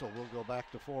next whistle will go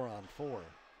back to 4-on-4.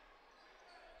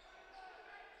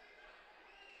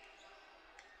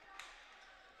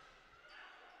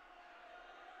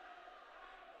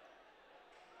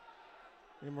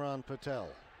 Imran Patel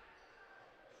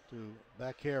to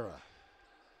Bakera.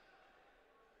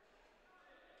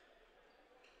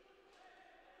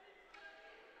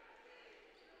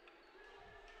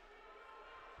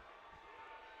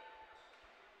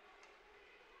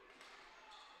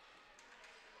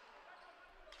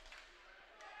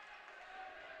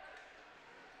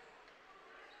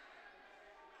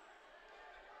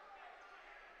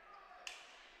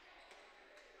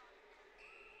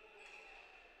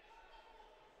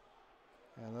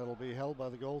 And that'll be held by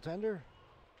the goaltender.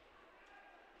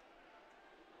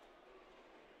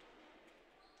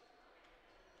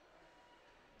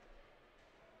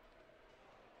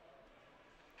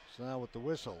 So now with the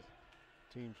whistle,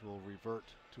 teams will revert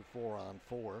to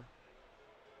 4-on-4.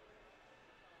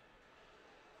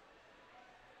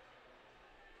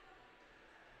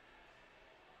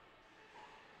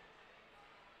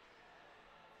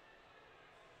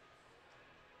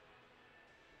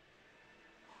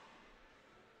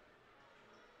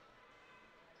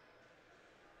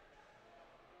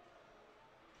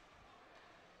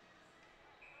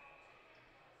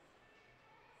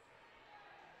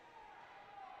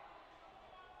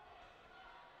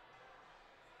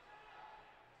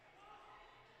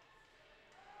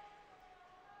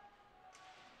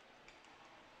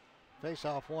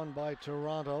 Face-off won by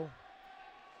Toronto.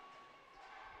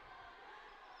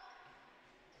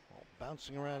 Ball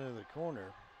bouncing around into the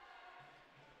corner.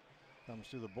 Comes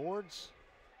to the boards.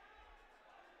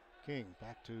 King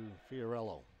back to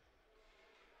Fiorello.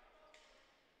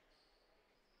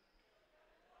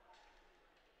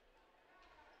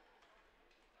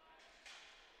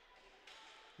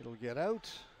 It'll get out.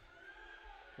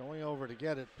 Going over to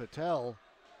get it, Patel.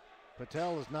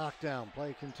 Patel is knocked down.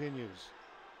 Play continues.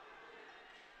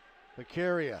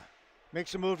 Beccaria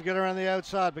makes a move to get around the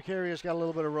outside. Beccaria's got a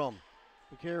little bit of room.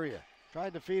 Beccaria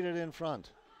tried to feed it in front.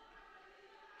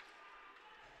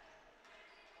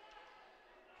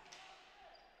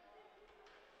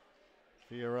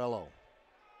 Fiorello.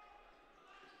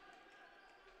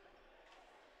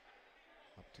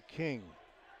 Up to King.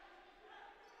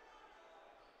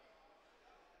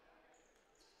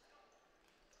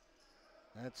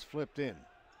 That's flipped in.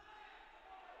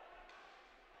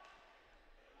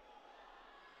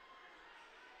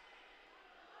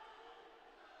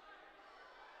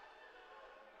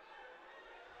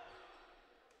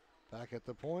 Back at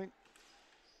the point.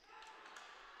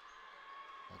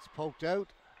 That's poked out.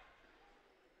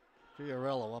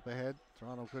 Fiorello up ahead.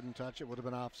 Toronto couldn't touch it. Would have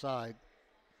been offside.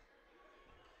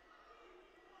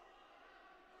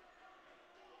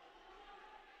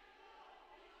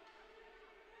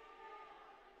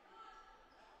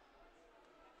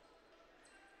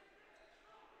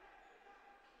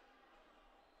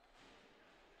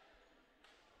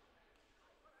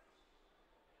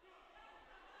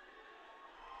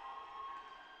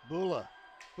 Bula.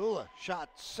 Bula, shot,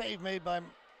 save made by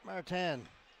Martin.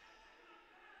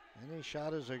 Any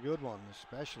shot is a good one,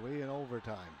 especially in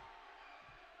overtime.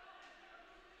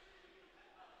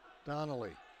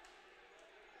 Donnelly.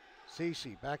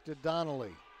 Cece, back to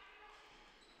Donnelly.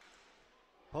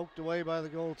 Poked away by the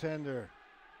goaltender.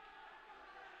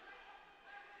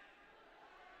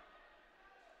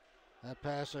 That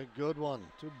pass a good one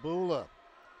to Bula.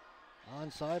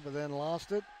 Onside, but then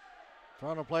lost it.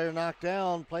 Toronto player knocked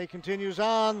down. Play continues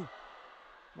on.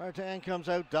 Martin comes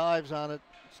out, dives on it,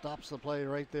 stops the play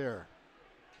right there.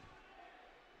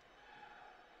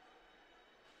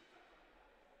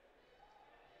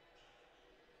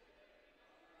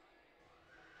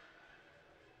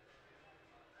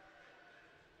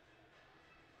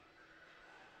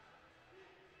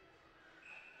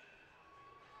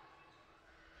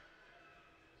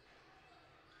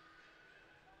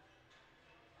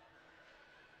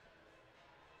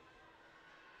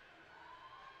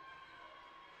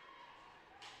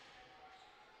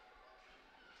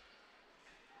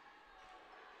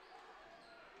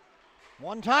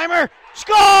 One-timer,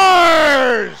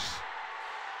 scores!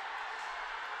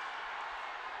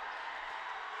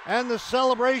 And the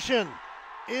celebration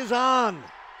is on.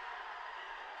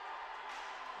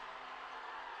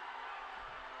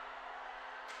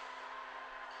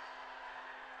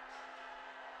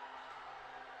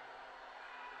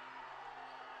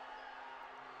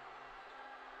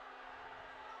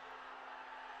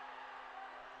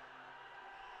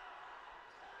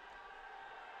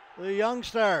 The Young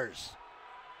Stars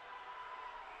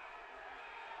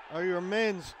are your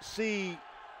men's C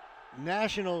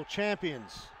national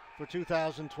champions for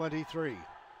 2023. Let's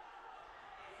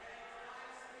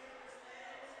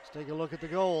take a look at the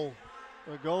goal,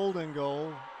 the golden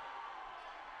goal.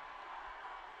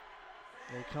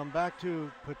 They come back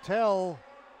to Patel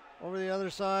over the other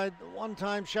side, the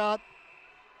one-time shot.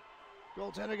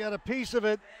 Goaltender got a piece of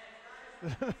it,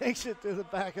 makes it to the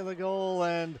back of the goal,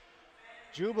 and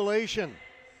jubilation.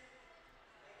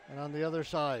 And on the other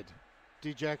side,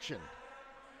 dejection.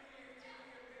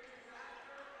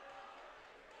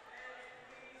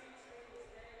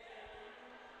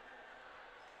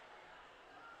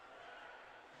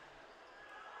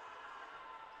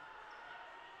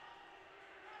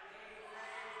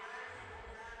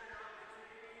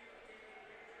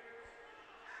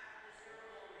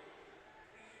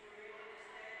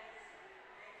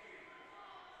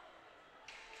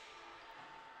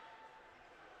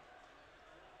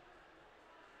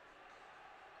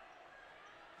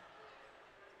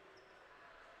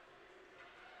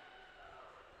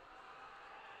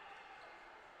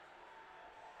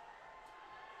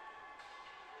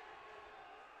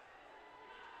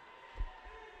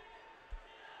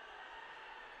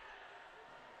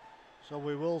 So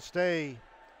we will stay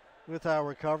with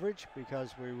our coverage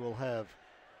because we will have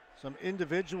some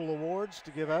individual awards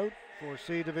to give out for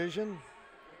C Division.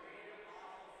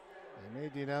 They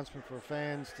made the announcement for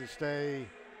fans to stay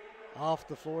off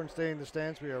the floor and stay in the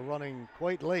stands. We are running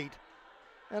quite late.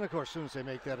 And of course, as soon as they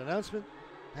make that announcement,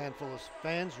 a handful of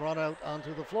fans run out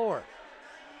onto the floor.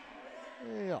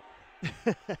 Yeah.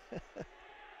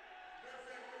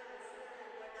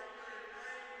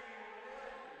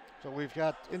 So we've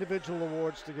got individual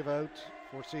awards to give out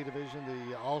for C Division,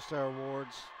 the All-Star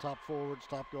Awards, top forwards,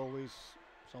 top goalies,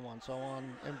 so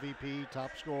on, MVP, top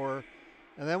scorer.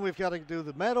 And then we've got to do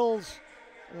the medals,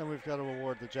 and then we've got to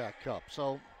award the Jack Cup.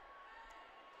 So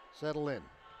settle in.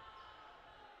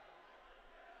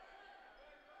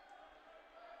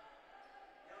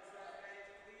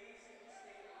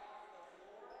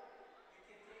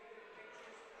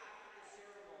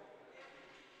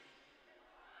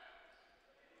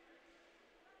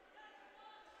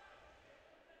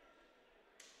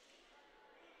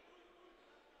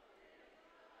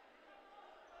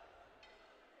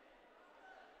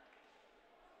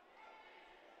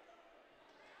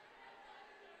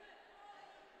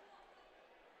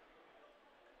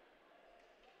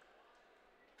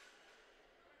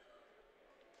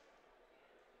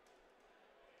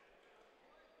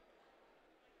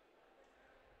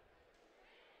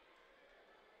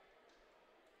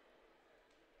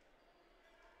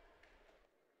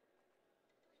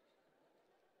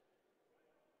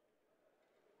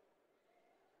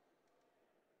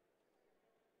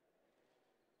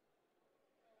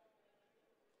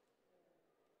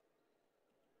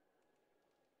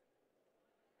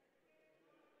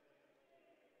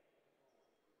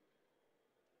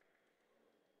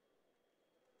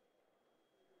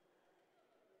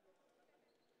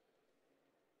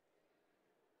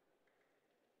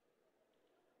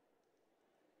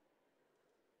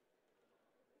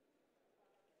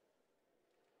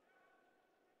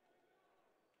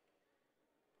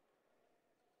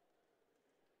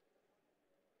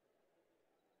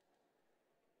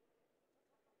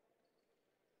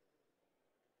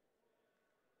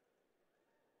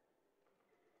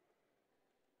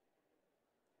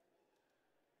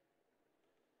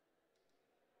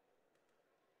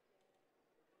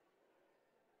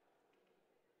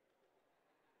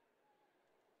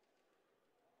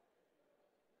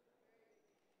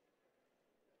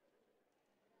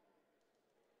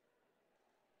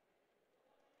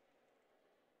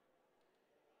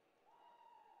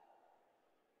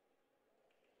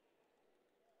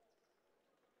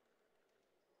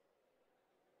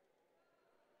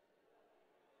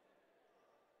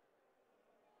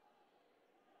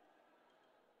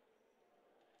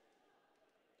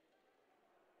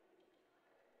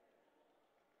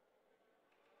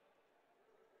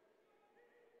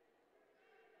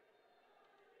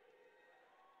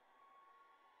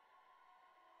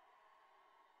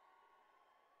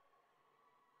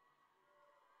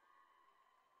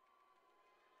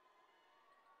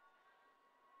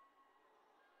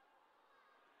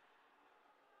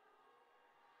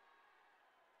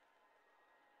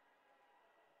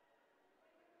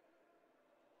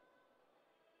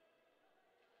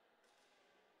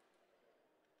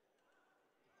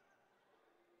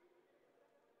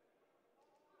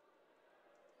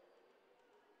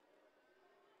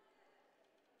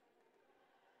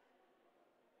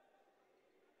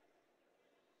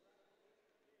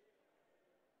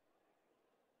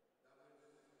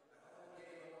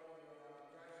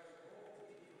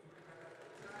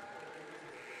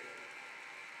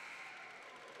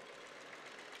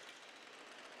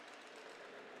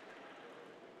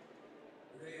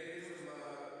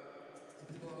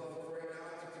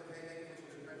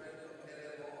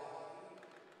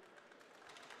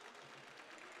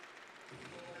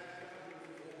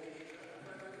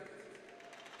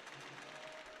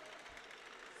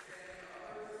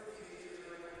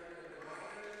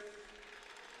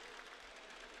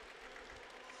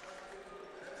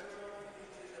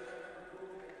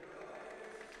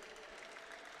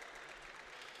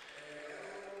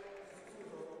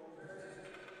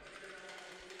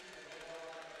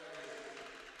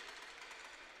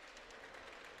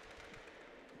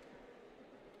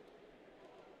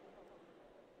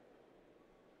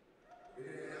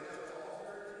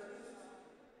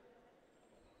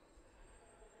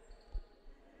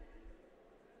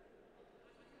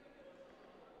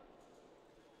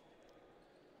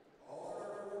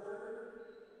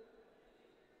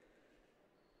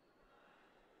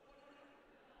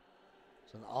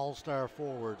 It's an all-star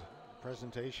forward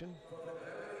presentation.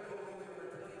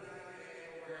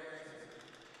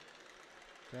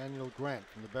 Daniel Grant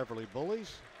from the Beverly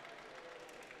Bullies,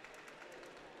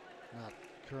 not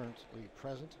currently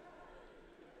present.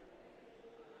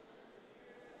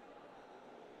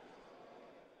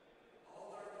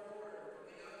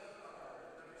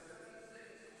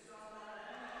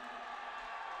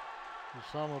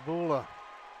 Usama Bula,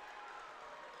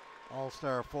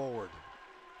 all-star forward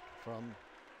from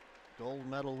gold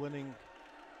medal winning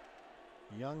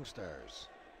Young Stars.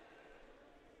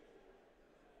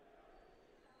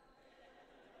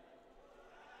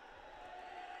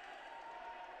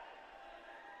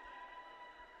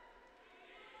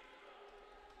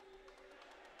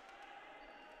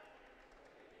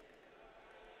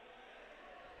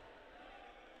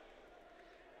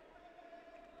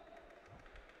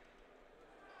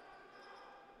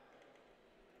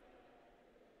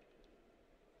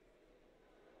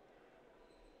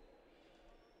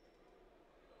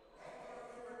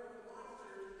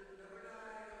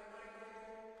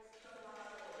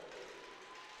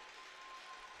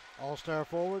 All-star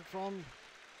forward from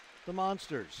the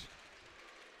Monsters,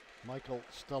 Michael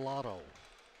Stellato.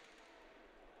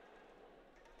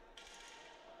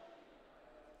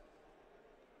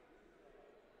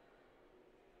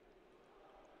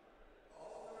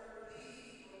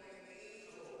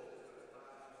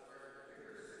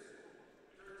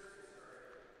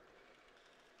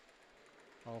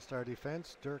 All-star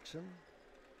defense, Dirksen.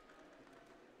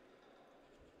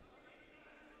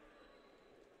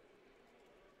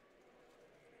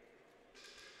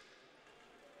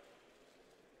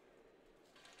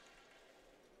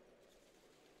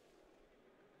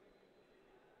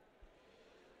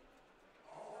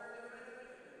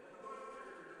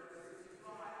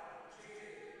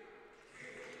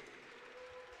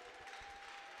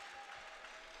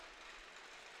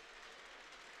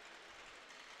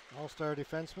 All-star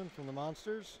defenseman from the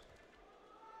Monsters,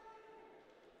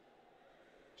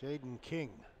 Jaden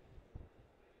King.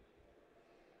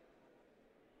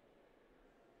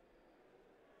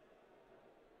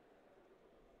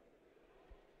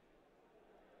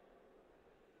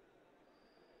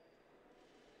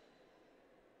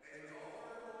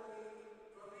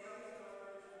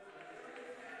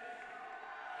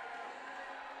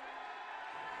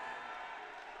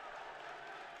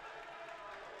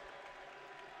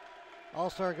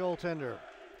 All-star goaltender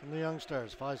from the Young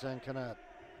Stars, Faizan Kanat.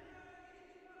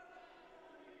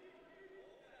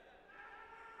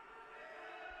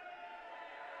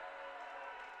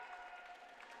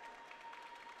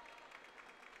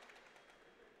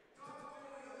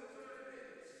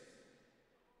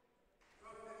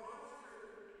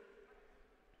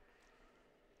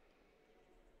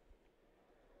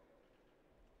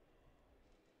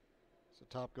 It's the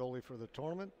top goalie for the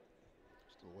tournament.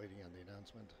 Still waiting on the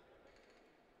announcement.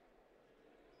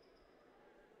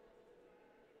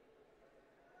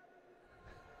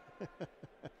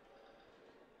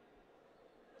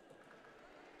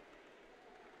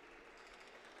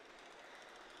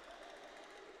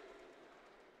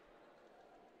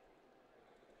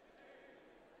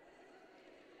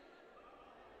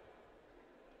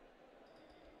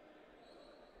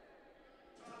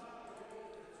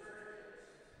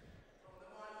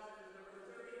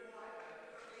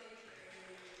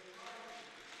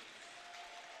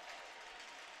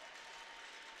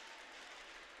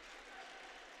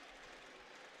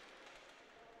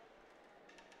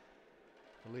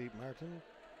 Philippe Martin,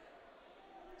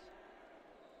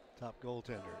 top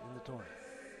goaltender in the tournament.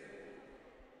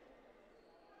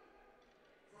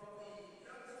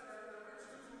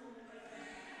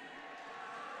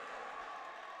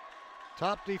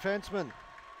 Top defenseman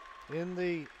in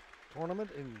the tournament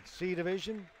in C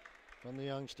Division from the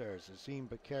Young Stars, Azim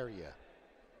Bakaria.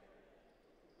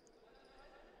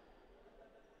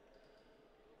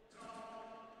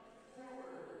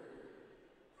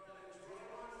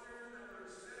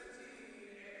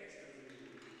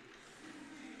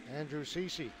 Andrew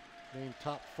Ceci named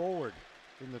top forward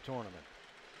in the tournament.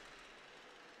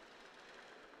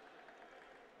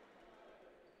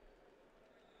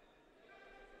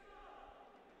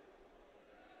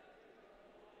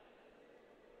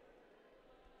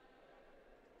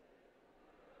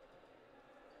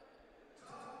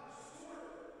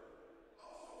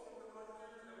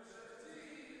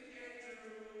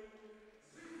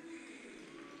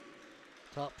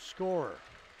 Top scorer,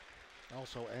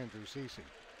 also Andrew Ceci.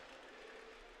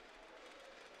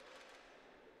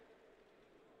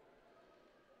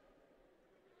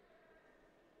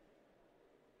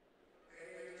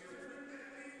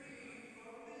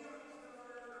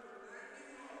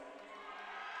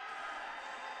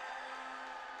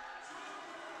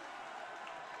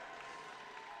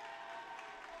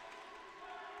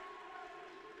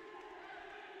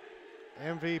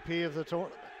 MVP of the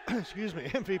excuse me,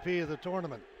 MVP of the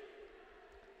tournament.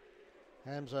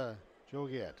 Hamza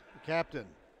Jogiet, captain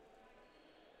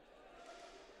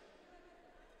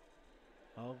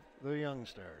of the Young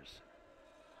Stars.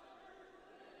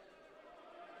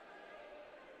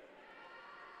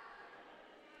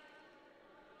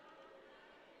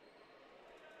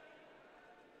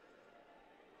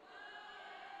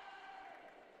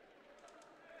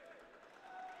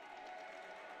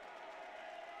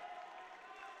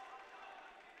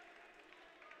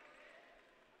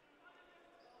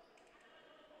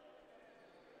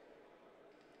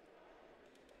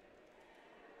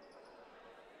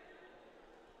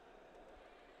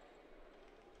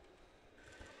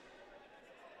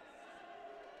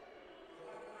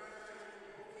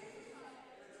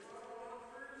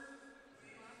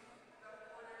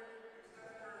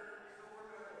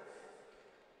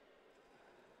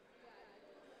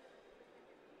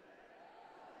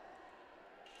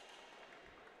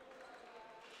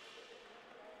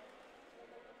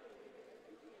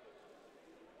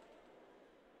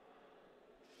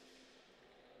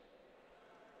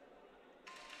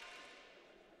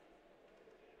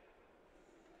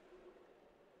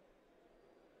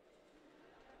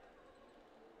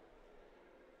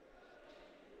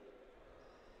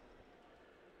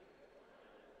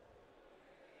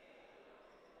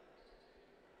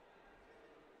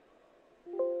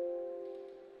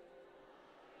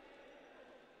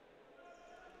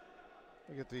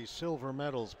 Look at the silver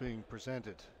medals being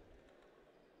presented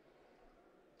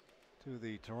to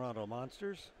the Toronto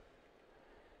Monsters.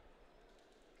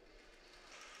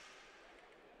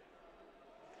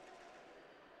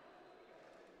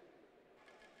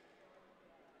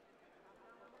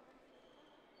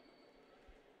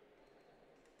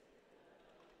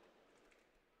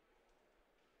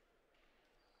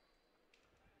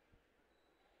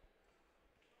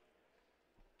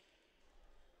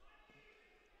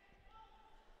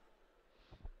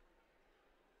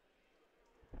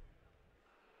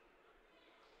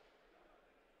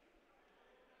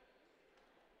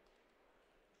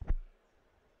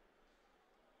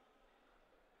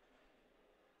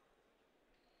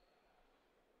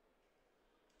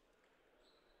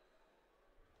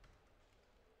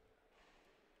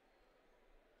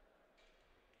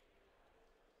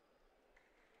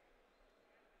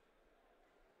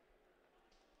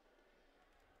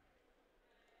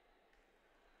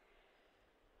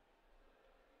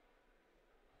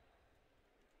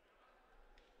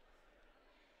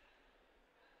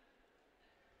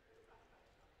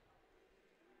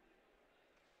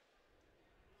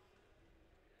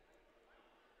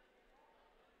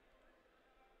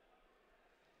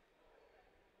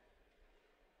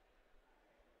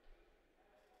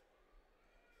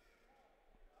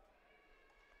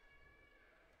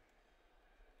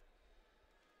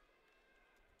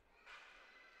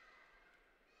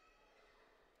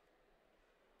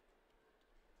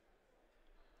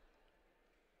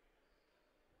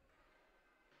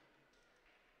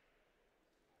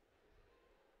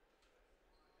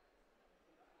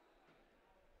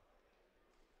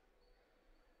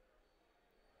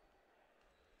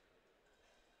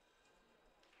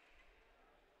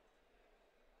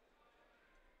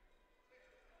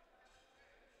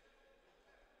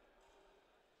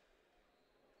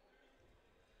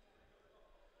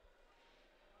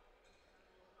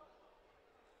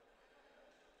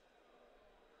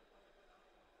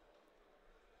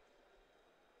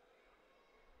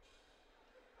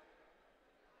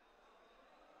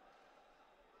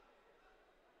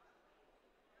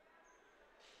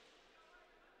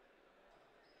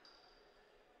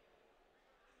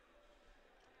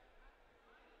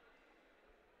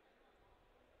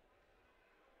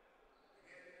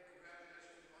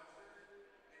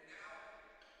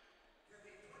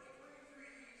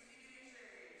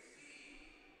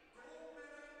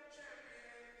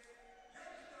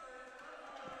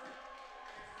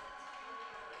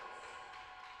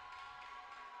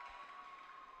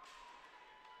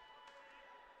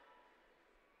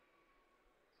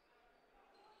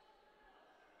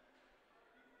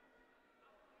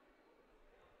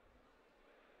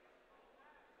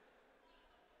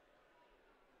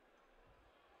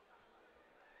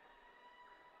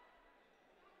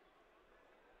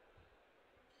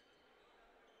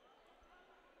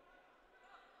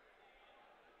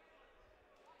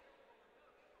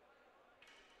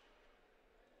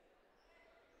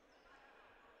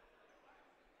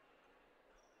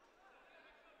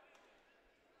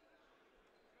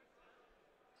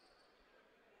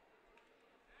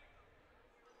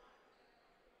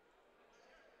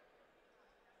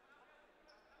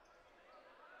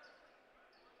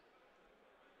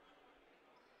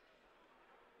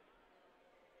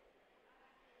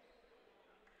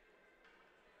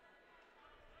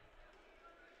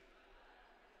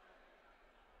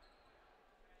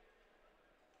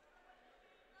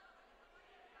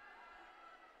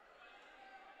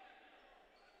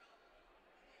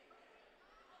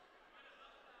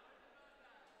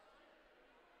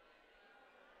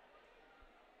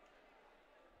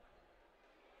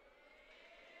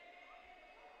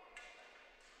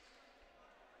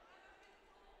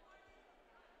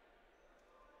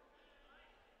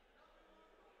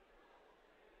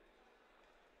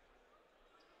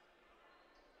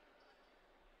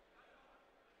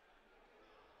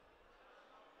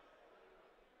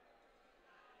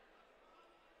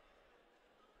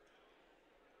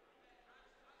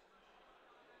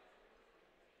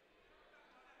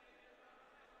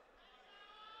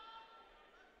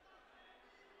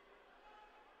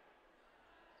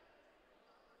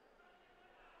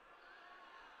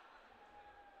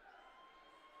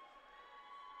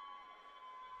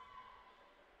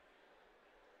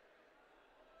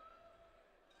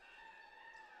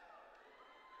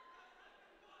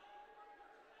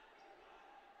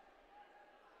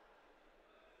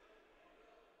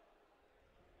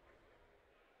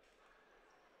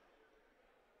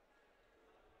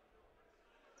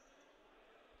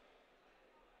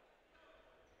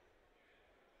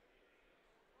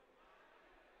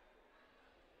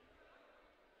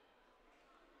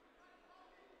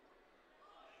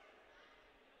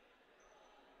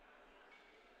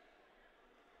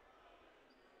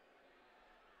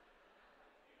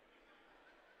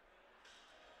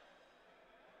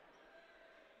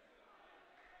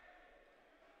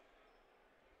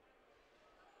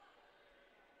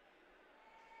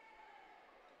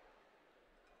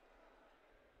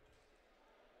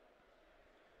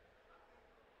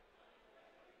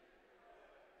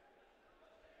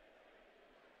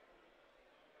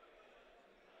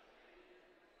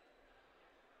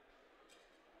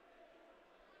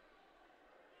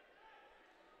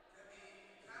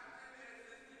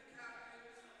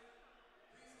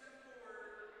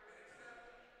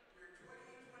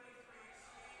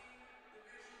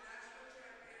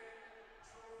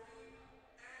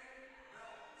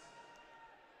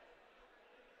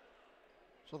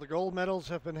 So the gold medals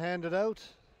have been handed out,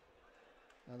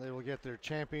 and they will get their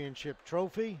championship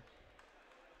trophy.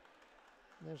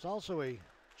 There's also a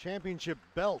championship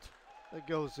belt that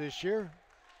goes this year.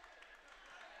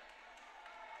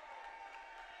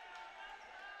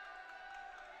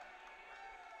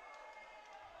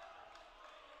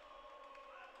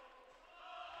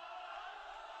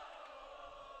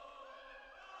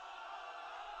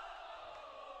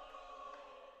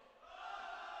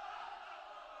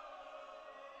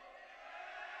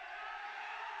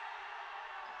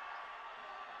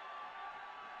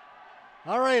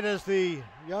 All right, as the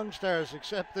Young Stars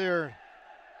accept their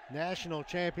national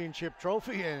championship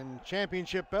trophy and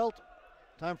championship belt,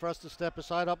 time for us to step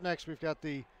aside. Up next, we've got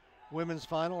the women's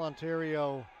final,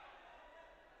 Ontario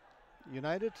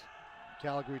United,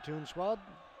 Calgary Toon Squad.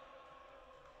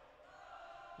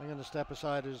 I'm going to step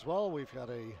aside as well. We've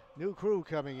got a new crew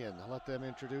coming in. I'll let them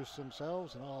introduce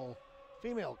themselves, an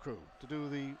all-female crew to do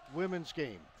the women's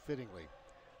game, fittingly.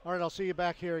 All right, I'll see you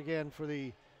back here again for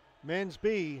the men's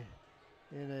B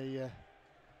in a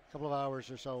couple of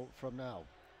hours or so from now.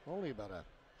 Only about a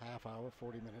half hour,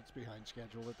 40 minutes behind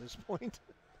schedule at this point.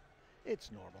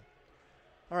 It's normal.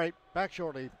 All right, back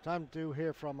shortly. Time to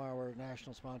hear from our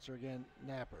national sponsor again,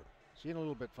 Napper. See you in a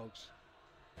little bit, folks.